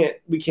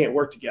we can't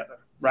work together.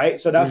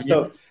 Right. So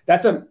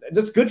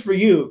that's good for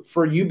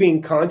you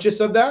being conscious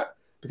of that,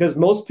 because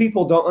most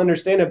people don't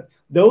understand if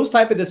those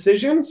type of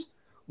decisions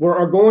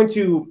are going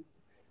to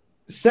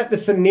set the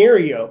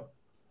scenario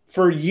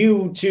for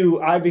you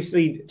to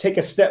obviously take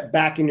a step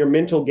back in your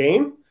mental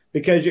game,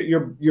 because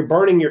you're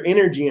burning your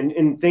energy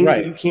in things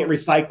that you can't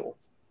recycle.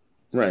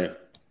 Right.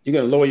 You're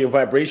gonna lower your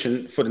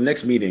vibration for the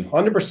next meeting.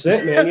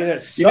 100%, man. Yeah,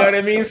 you know what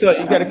I mean? So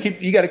you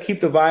gotta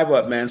keep the vibe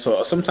up, man.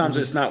 So sometimes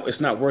it's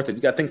not worth it.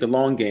 You gotta think the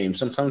long game.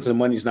 Sometimes the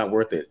money's not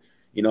worth it.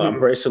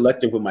 I'm very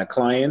selective with my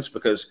clients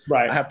because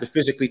I have to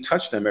physically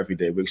touch them every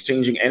day. We're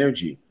exchanging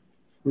energy.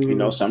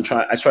 So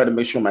I try to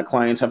make sure my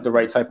clients have the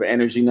right type of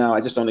energy now.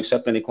 I just don't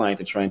accept any client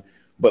to train.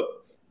 But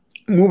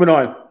moving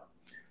on,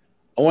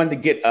 I wanted to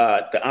get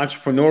the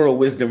entrepreneurial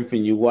wisdom from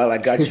you while I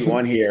got you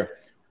on here.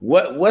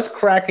 What's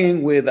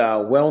cracking with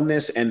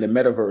wellness and the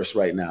metaverse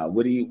right now?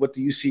 What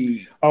do you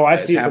see? Oh, I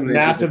see some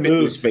massive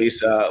moves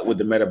space with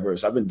the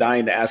metaverse. I've been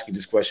dying to ask you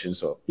this question.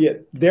 So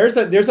there's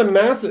a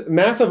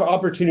massive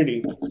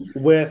opportunity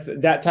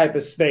with that type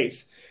of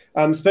space,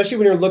 especially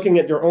when you're looking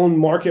at your own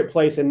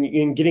marketplace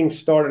and getting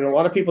started. And a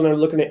lot of people are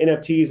looking at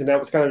NFTs, and that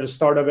was kind of the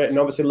start of it. And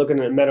obviously looking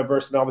at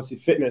metaverse and obviously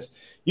fitness,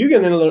 you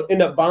can then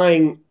end up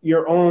buying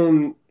your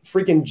own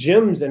freaking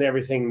gyms and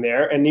everything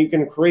there, and you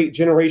can create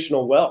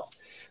generational wealth.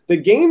 the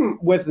game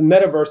with the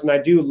metaverse, and I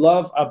do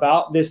love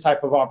about this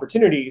type of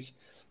opportunities,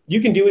 you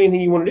can do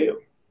anything you want to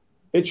do.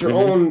 It's your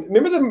own.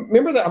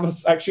 Remember that I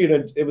was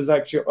actually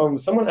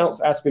someone else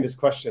asked me this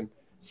question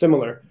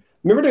similar.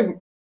 Remember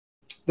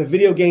the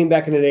video game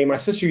back in the day? My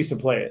sister used to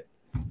play it.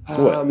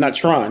 What? Not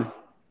Tron.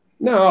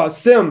 No,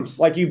 Sims.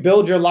 Like you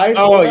build your life.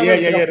 Oh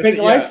yeah. Fake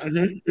life.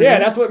 Yeah,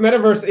 that's what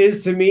metaverse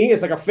is to me.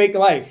 It's like a fake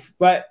life,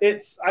 but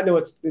I know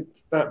it's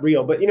not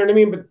real, but you know what I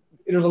mean. But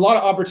there's a lot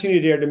of opportunity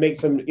there to make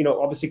some,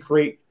 obviously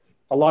create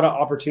a lot of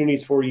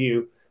opportunities for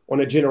you on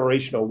a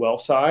generational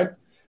wealth side.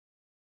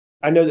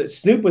 I know that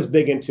Snoop was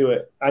big into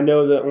it. I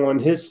know that on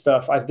his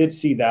stuff, I did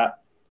see that.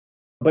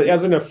 But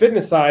as in a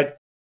fitness side,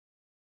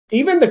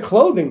 even the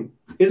clothing,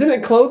 isn't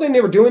it clothing?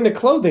 They were doing the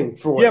clothing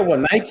for it. Yeah,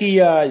 well, Nike,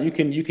 you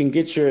can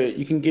get your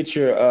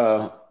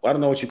I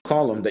don't know what you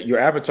call them, your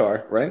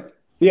avatar, right?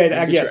 Yeah,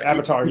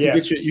 avatar. You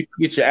can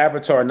get your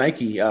avatar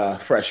Nike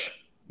fresh.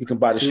 You can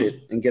buy the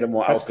shit and get them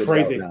all outfitted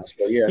crazy. Out now.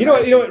 So yeah, you know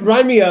what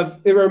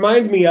it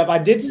reminds me of. I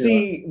did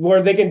see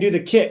where they can do the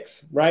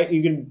kicks, right?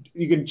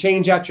 You can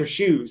change out your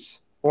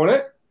shoes on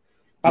it.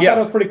 I thought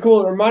it was pretty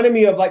cool. It reminded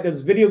me of like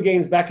those video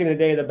games back in the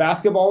day, the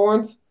basketball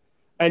ones,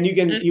 and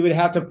you would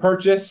have to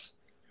purchase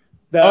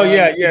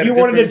if you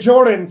wanted the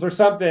Jordans or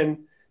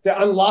something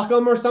to unlock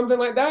them or something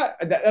like that.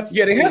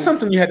 They had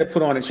something you had to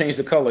put on and change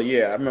the color.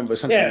 Yeah, I remember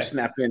something you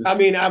snap in. I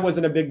mean, I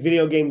wasn't a big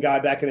video game guy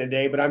back in the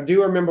day, but I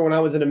do remember when I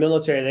was in the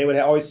military, they would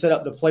always set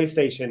up the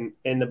PlayStation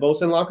in the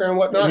bosun locker and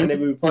whatnot, and they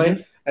would be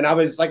playing. And I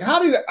was like, I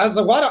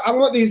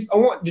want these, I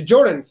want the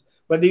Jordans,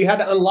 but you had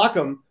to unlock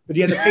them, but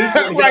you had to pay for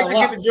them to get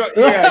unlocked.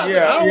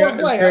 Yeah,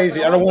 it's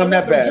crazy. I don't want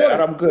them that bad.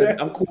 I'm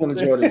good. I'm cool on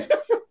the Jordans.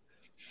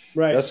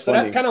 Right. That's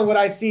kind of what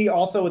I see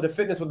also with the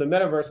fitness, with the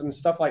metaverse and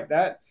stuff like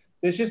that.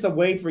 It's just a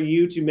way for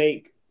you to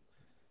make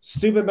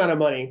stupid amount of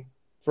money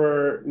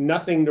for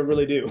nothing to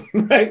really do.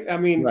 Right. I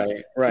mean,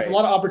 It's a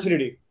lot of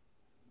opportunity.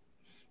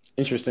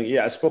 Interesting.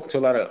 Yeah. I spoke to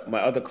a lot of my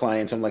other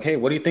clients. I'm like, hey,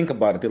 what do you think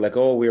about it? They're like,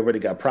 oh, we already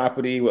got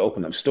property. We're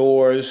opening up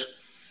stores.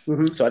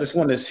 So I just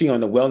wanted to see on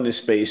the wellness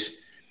space,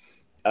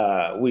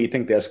 where you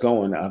think that's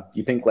going.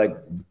 You think like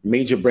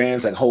major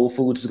brands like Whole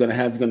Foods is going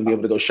to be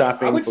able to go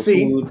shopping for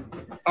food?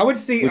 I would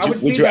see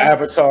with your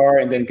avatar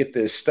and then get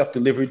the stuff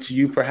delivered to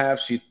you.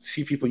 Perhaps you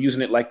see people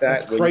using it like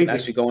that. That's crazy. You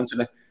actually go into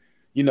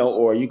the,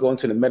 or you go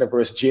into the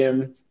metaverse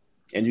gym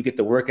and you get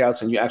the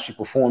workouts and you actually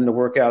perform the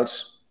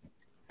workouts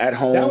at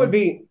home. That would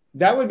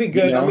be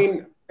good. I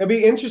mean, it'd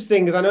be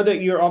interesting because I know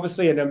that you're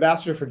obviously an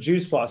ambassador for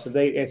Juice Plus. If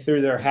they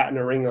threw their hat in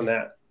a ring on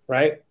that,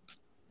 right?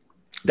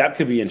 That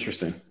could be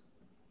interesting.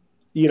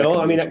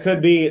 That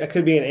could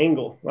be an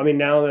angle. I mean,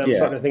 now that I'm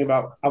starting to think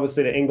about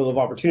obviously the angle of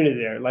opportunity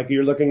there, like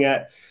you're looking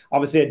at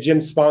obviously a gym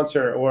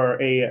sponsor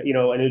or a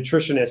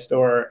nutritionist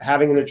or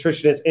having a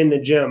nutritionist in the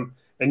gym,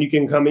 and you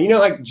can come in,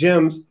 like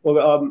gyms,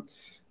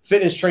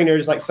 fitness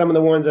trainers, like some of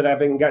the ones that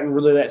haven't gotten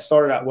really that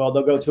started out well,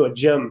 they'll go to a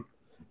gym,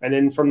 and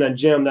then from that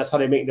gym, that's how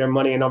they make their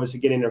money and obviously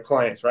getting their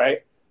clients, right?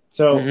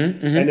 So,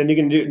 and then you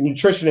can do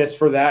nutritionists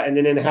for that, and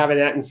then having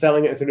that and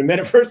selling it through the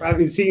metaverse. I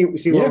mean, see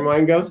where my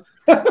mind goes.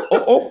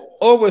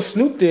 What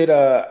Snoop did,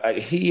 I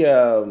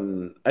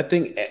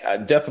think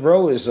Death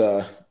Row is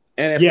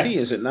NFT,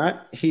 is it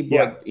not?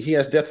 He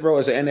has Death Row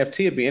as an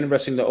NFT. It'd be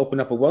interesting to open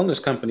up a wellness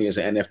company as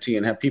an NFT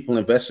and have people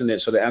invest in it,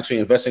 so they're actually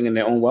investing in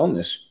their own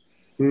wellness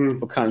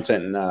for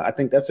content. And I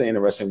think that's an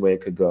interesting way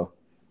it could go.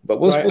 But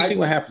we'll see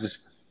what happens.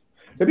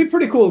 It'd be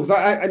pretty cool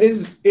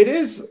because it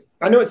is.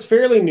 I know it's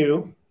fairly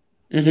new,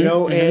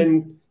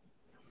 and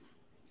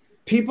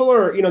people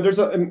are, there's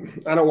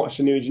I don't watch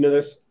the news,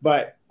 this,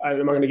 but I'm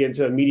not going to get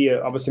into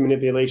media, obviously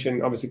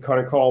manipulation, obviously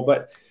kind of call,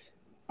 but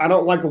I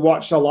don't like to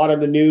watch a lot of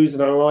the news,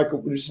 and I don't like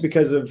just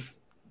because of,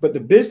 but the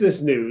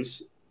business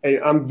news,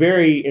 I'm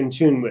very in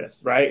tune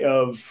with, right?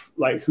 Of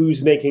like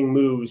who's making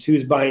moves,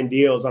 who's buying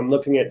deals. I'm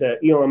looking at the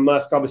Elon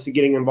Musk obviously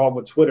getting involved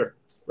with Twitter,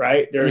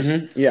 right? There's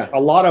a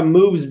lot of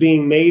moves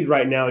being made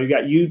right now. You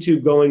got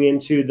YouTube going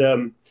into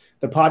the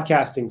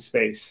podcasting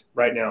space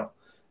right now.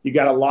 You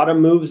got a lot of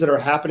moves that are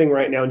happening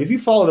right now, and if you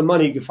follow the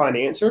money, you can find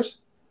answers.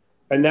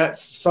 And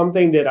that's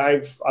something that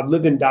I've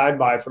lived and died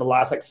by for the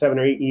last like 7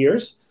 or 8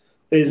 years.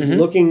 Is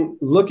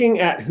looking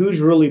at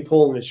who's really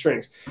pulling the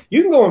strings.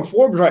 You can go on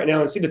Forbes right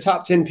now and see the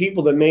top 10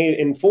 people that made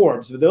in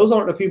Forbes, but those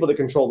aren't the people that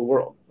control the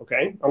world,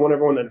 okay? I want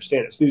everyone to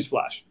understand this.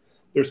 Newsflash.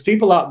 There's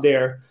people out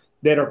there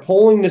that are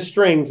pulling the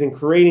strings and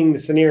creating the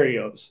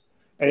scenarios.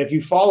 And if you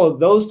follow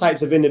those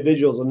types of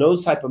individuals and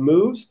those type of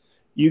moves,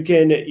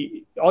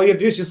 all you have to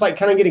do is just like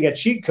kind of getting a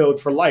cheat code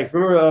for life.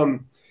 Remember,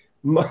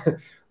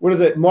 what is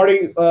it?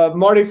 Marty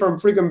from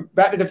freaking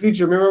Back to the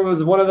Future. Remember, it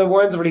was one of the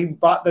ones where he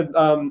bought the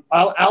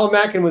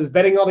Alamac and was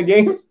betting all the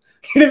games.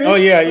 You know what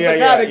I mean?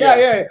 Oh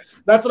yeah.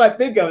 That's what I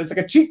think of. It's like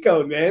a cheat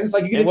code, man. It's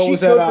like you get a cheat code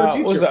for the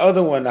future. What was the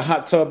other one? The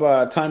hot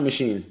tub time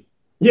machine.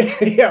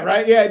 Yeah,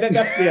 right. Yeah, that's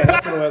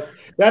what it was.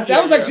 That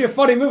was actually a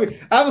funny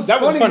movie. That was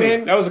funny,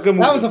 man. That was a good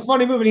movie. That was a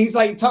funny movie. And he's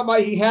like talking about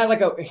he had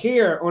like a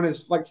hair on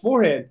his like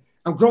forehead.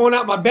 I'm growing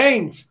out my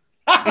bangs.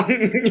 Oh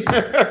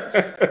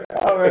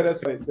man,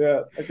 that's funny.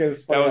 Yeah, okay,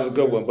 that's funny. That was a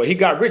good one. But he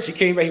got rich. He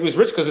came back. He was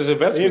rich because his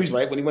investments,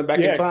 right? When he went back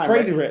in time,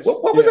 crazy right? rich.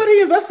 What was that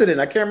he invested in?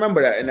 I can't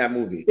remember that in that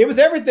movie. It was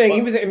everything.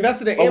 He was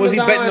invested in Amazon. Or was he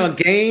betting on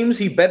games?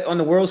 He bet on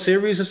the World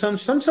Series or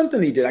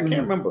something he did. I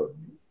can't remember.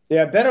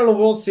 Yeah, bet on the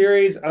World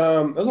Series.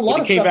 There was a lot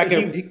of stuff.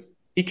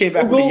 He came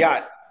back with a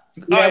yacht.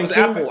 Yeah, it was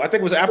Apple. I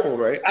think it was Apple,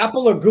 right?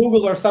 Apple or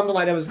Google or something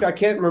like that. I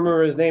can't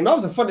remember his name. That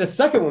was fun. The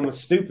second one was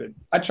stupid.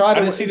 I tried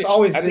to. I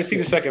didn't see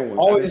the second one.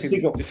 Always a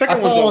sequel. The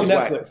second one's always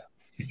whack.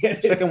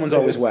 The second one's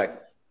always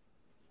whack.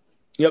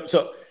 Yep.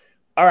 So,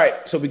 all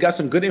right. So we got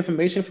some good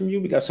information from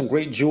you. We got some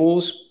great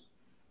jewels.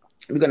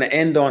 We're going to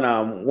end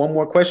on one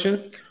more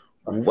question.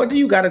 What do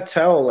you got to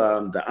tell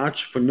the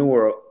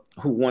entrepreneur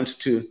who wants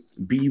to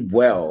be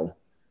well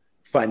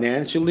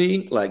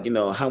financially? Like,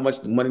 how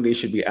much money they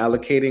should be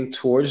allocating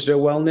towards their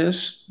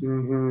wellness,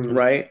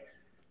 right?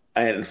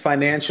 And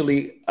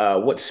financially,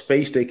 what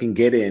space they can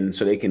get in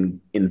so they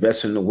can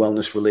invest in a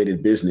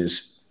wellness-related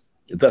business,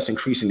 thus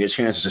increasing their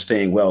chances of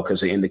staying well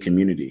because they're in the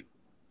community.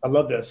 I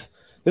love this.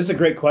 This is a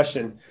great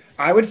question.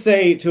 I would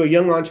say to a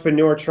young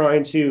entrepreneur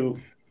trying to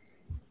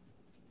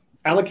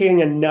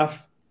allocating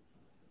enough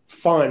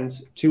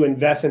funds to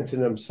invest into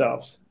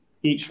themselves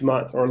each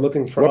month or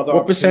looking for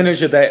what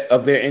percentage of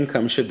their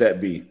income should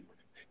that be?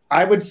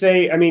 I would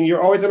say,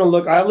 you're always going to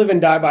look, I live and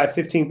die by a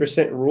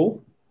 15%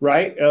 rule,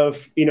 right?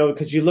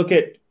 Because you look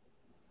at,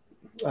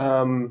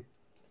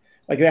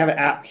 like they have an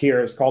app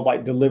here, it's called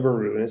like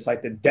Deliveroo, and it's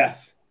like the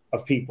death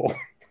of people.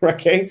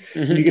 Okay.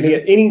 You're going to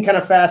get any kind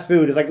of fast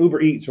food. It's like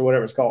Uber Eats or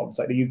whatever it's called. It's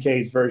like the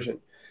UK's version.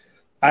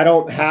 I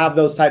don't have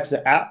those types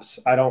of apps.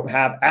 I don't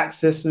have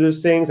access to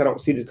those things. I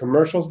don't see the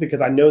commercials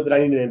because I know that I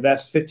need to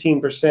invest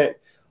 15%,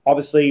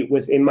 obviously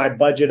within my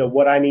budget of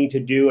what I need to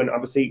do. And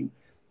obviously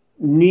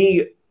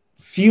me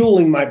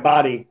fueling my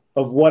body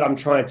of what I'm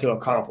trying to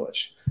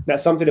accomplish.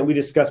 That's something that we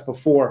discussed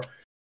before.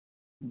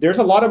 There's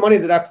a lot of money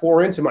that I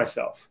pour into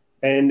myself.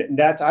 And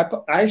I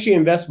actually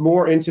invest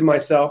more into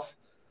myself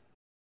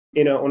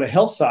on a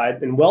health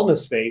side and wellness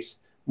space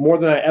more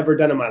than I ever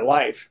done in my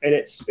life. And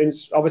it's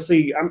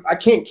obviously I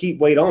can't keep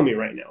weight on me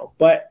right now,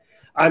 but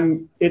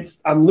I'm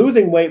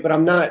losing weight, but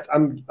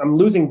I'm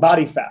losing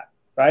body fat,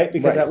 right?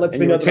 Because that lets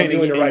me know that I'm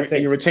doing the right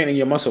thing. You're retaining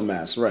your muscle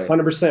mass, right?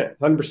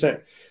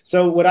 100%.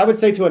 So what I would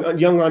say to a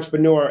young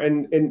entrepreneur,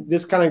 and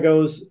this kind of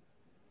goes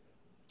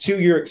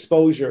to your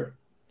exposure,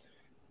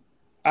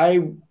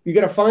 you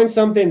got to find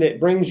something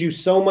that brings you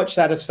so much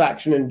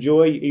satisfaction and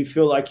joy. You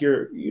feel like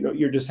you're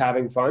just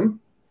having fun.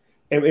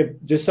 And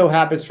it just so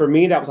happens for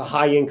me, that was a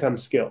high income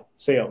skill,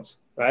 sales,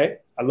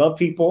 right? I love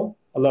people.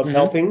 I love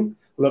helping.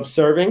 I love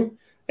serving.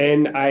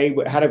 And I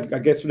had I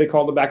guess what they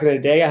called it back in the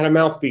day, I had a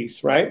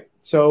mouthpiece, right?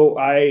 But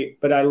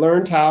I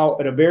learned how,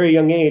 at a very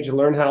young age, I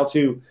learned how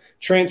to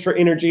transfer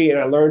energy, and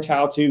I learned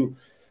how to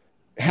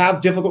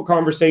have difficult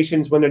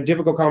conversations when the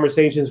difficult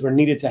conversations were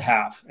needed to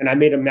have. And I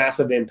made a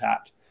massive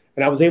impact.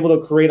 And I was able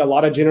to create a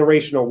lot of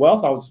generational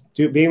wealth. I was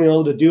being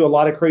able to do a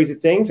lot of crazy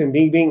things and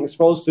being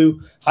exposed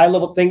to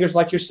high-level thinkers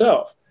like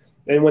yourself.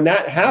 And when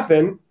that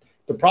happened,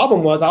 the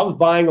problem was I was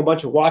buying a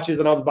bunch of watches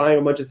and I was buying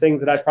a bunch of things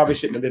that I probably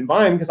shouldn't have been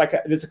buying because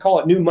I just call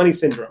it new money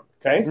syndrome.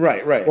 Okay.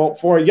 Right. Well,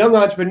 for a young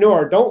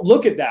entrepreneur, don't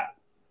look at that.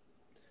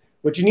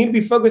 What you need to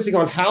be focusing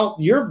on how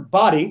your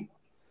body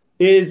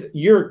is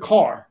your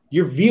car,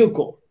 your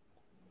vehicle.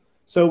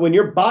 So when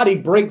your body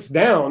breaks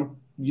down,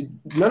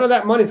 none of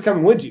that money is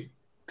coming with you.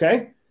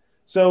 Okay.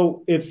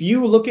 So if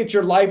you look at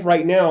your life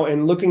right now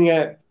and looking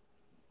at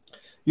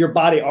your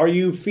body, are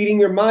you feeding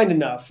your mind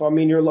enough?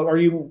 Are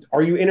you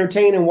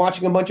entertained and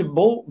watching a bunch of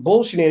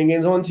bull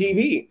shenanigans on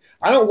TV?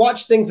 I don't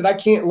watch things that I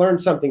can't learn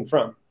something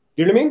from.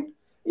 You know what I mean?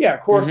 Yeah,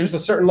 of course, there's a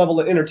certain level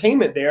of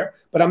entertainment there,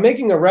 but I'm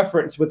making a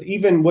reference with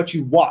even what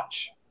you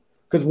watch,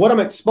 because what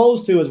I'm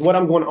exposed to is what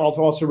I'm going to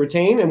also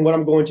retain and what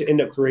I'm going to end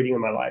up creating in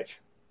my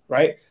life,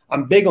 right?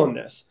 I'm big on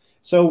this.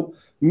 So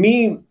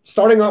me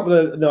starting out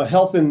with the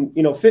health and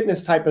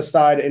fitness type of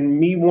side, and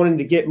me wanting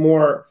to get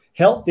more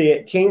healthy,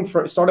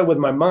 it started with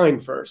my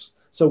mind first.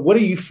 So what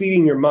are you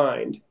feeding your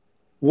mind?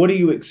 What are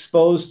you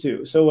exposed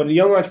to? So as a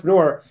young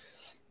entrepreneur,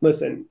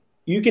 listen,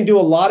 you can do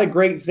a lot of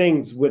great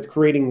things with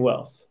creating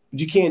wealth, but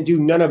you can't do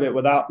none of it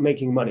without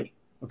making money.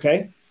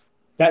 Okay,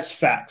 that's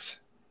facts.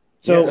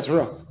 So that's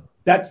real.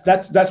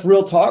 That's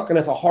real talk, and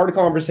that's a hard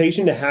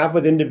conversation to have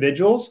with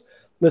individuals.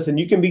 Listen,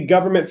 you can be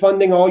government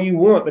funding all you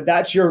want, but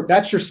that's your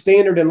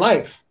standard in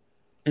life.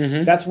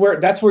 That's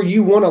where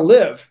you want to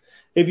live.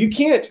 If you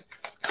can't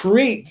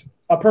create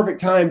a perfect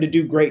time to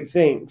do great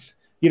things,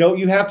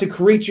 you have to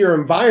create your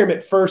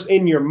environment first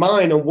in your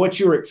mind on what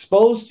you're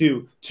exposed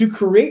to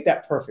create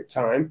that perfect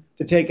time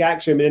to take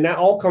action. And that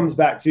all comes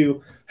back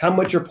to how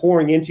much you're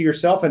pouring into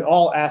yourself in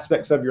all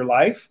aspects of your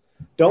life.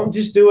 Don't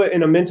just do it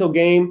in a mental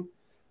game,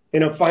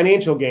 in a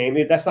financial game.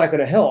 That's not going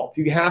to help.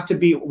 You have to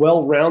be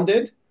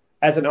well-rounded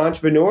as an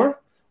entrepreneur,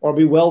 or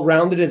be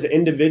well-rounded as an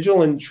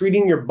individual, and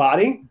treating your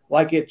body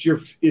like that's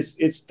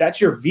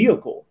your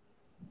vehicle.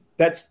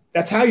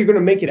 That's how you're going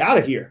to make it out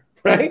of here,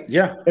 right?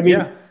 Yeah.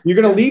 You're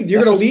going to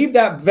leave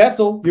that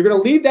vessel. You're going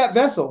to leave that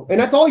vessel, and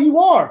that's all you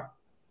are.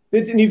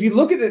 And if you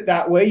look at it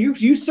that way,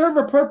 you serve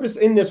a purpose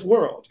in this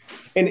world.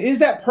 And is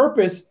that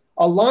purpose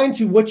aligned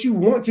to what you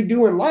want to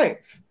do in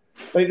life?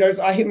 Like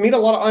I meet a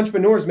lot of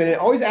entrepreneurs, man, and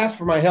always ask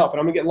for my help. And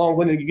I'm going to get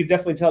long-winded. You can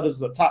definitely tell this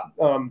is a top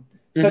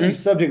touchy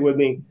subject with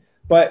me.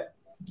 But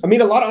I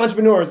meet a lot of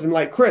entrepreneurs and I'm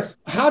like, Chris,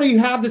 how do you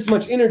have this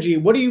much energy?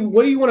 What do you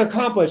want to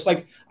accomplish?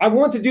 Like, I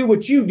want to do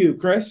what you do,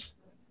 Chris.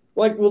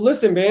 Like, well,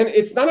 listen, man,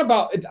 it's not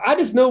about, I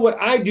just know what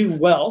I do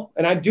well,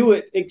 and I do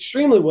it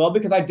extremely well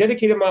because I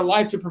dedicated my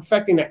life to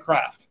perfecting that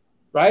craft,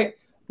 right?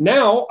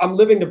 Now I'm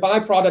living the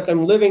byproduct.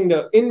 I'm living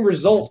the end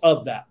result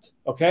of that,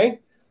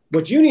 okay?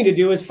 What you need to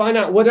do is find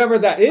out whatever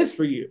that is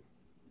for you.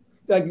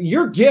 Like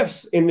your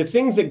gifts and the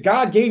things that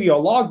God gave you,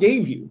 Allah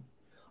gave you,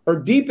 are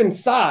deep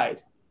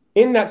inside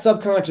in that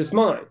subconscious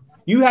mind.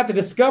 You have to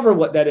discover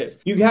what that is.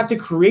 You have to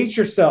create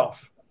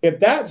yourself. If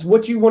that's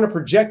what you want to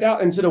project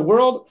out into the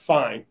world,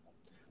 fine.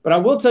 But I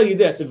will tell you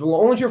this, as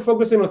long as you're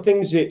focusing on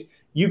things that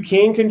you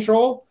can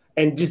control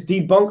and just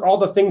debunk all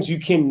the things you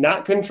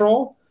cannot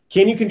control,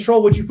 can you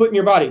control what you put in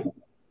your body?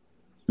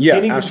 Yeah,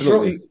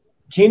 absolutely.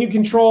 Can you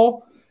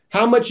control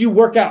how much you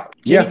work out?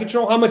 Can you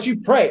control how much you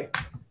pray?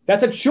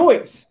 That's a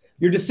choice.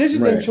 Your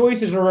decisions and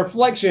choices are a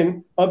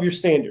reflection of your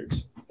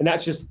standards. And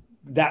that's just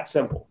that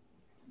simple.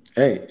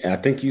 Hey, I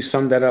think you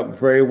summed that up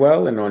very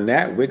well. And on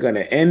that, we're going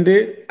to end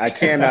it. I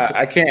can't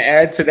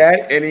add to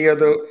that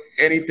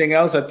anything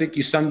else. I think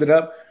you summed it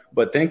up.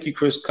 But thank you,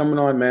 Chris, coming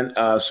on, man.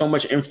 So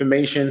much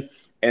information.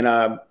 And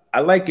I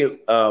like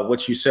it,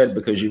 what you said,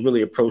 because you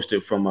really approached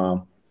it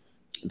from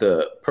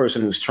the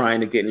person who's trying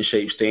to get in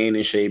shape, staying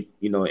in shape,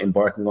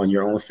 embarking on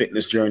your own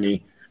fitness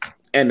journey,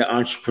 and the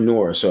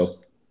entrepreneur. So,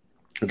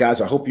 guys,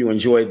 I hope you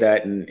enjoyed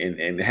that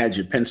and had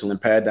your pencil and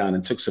pad down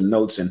and took some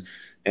notes and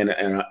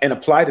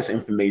apply this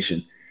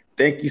information.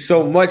 Thank you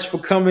so much for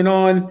coming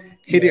on.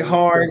 Hit it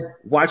hard,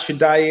 watch your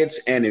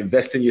diets, and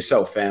invest in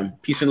yourself, fam.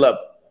 Peace and love.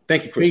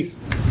 Thank you, Chris. Peace.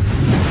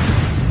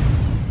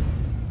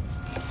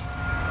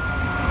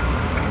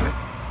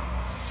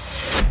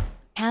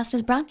 Podcast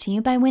is brought to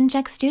you by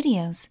Winject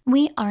Studios.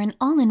 We are an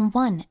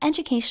all-in-one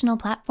educational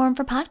platform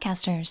for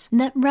podcasters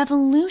that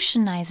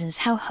revolutionizes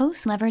how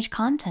hosts leverage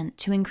content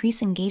to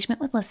increase engagement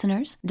with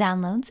listeners,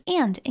 downloads,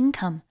 and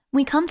income.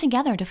 We come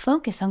together to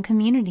focus on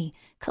community,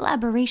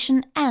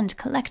 collaboration, and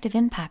collective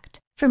impact.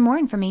 For more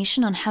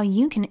information on how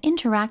you can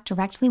interact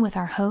directly with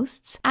our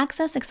hosts,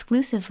 access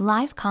exclusive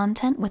live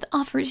content with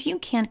offers you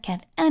can't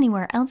get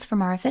anywhere else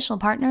from our official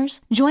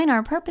partners, join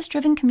our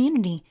purpose-driven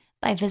community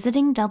by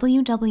visiting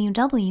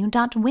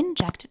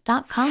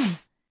www.winject.com.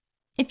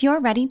 If you're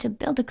ready to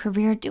build a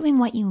career doing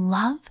what you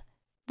love,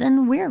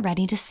 then we're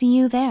ready to see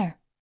you there.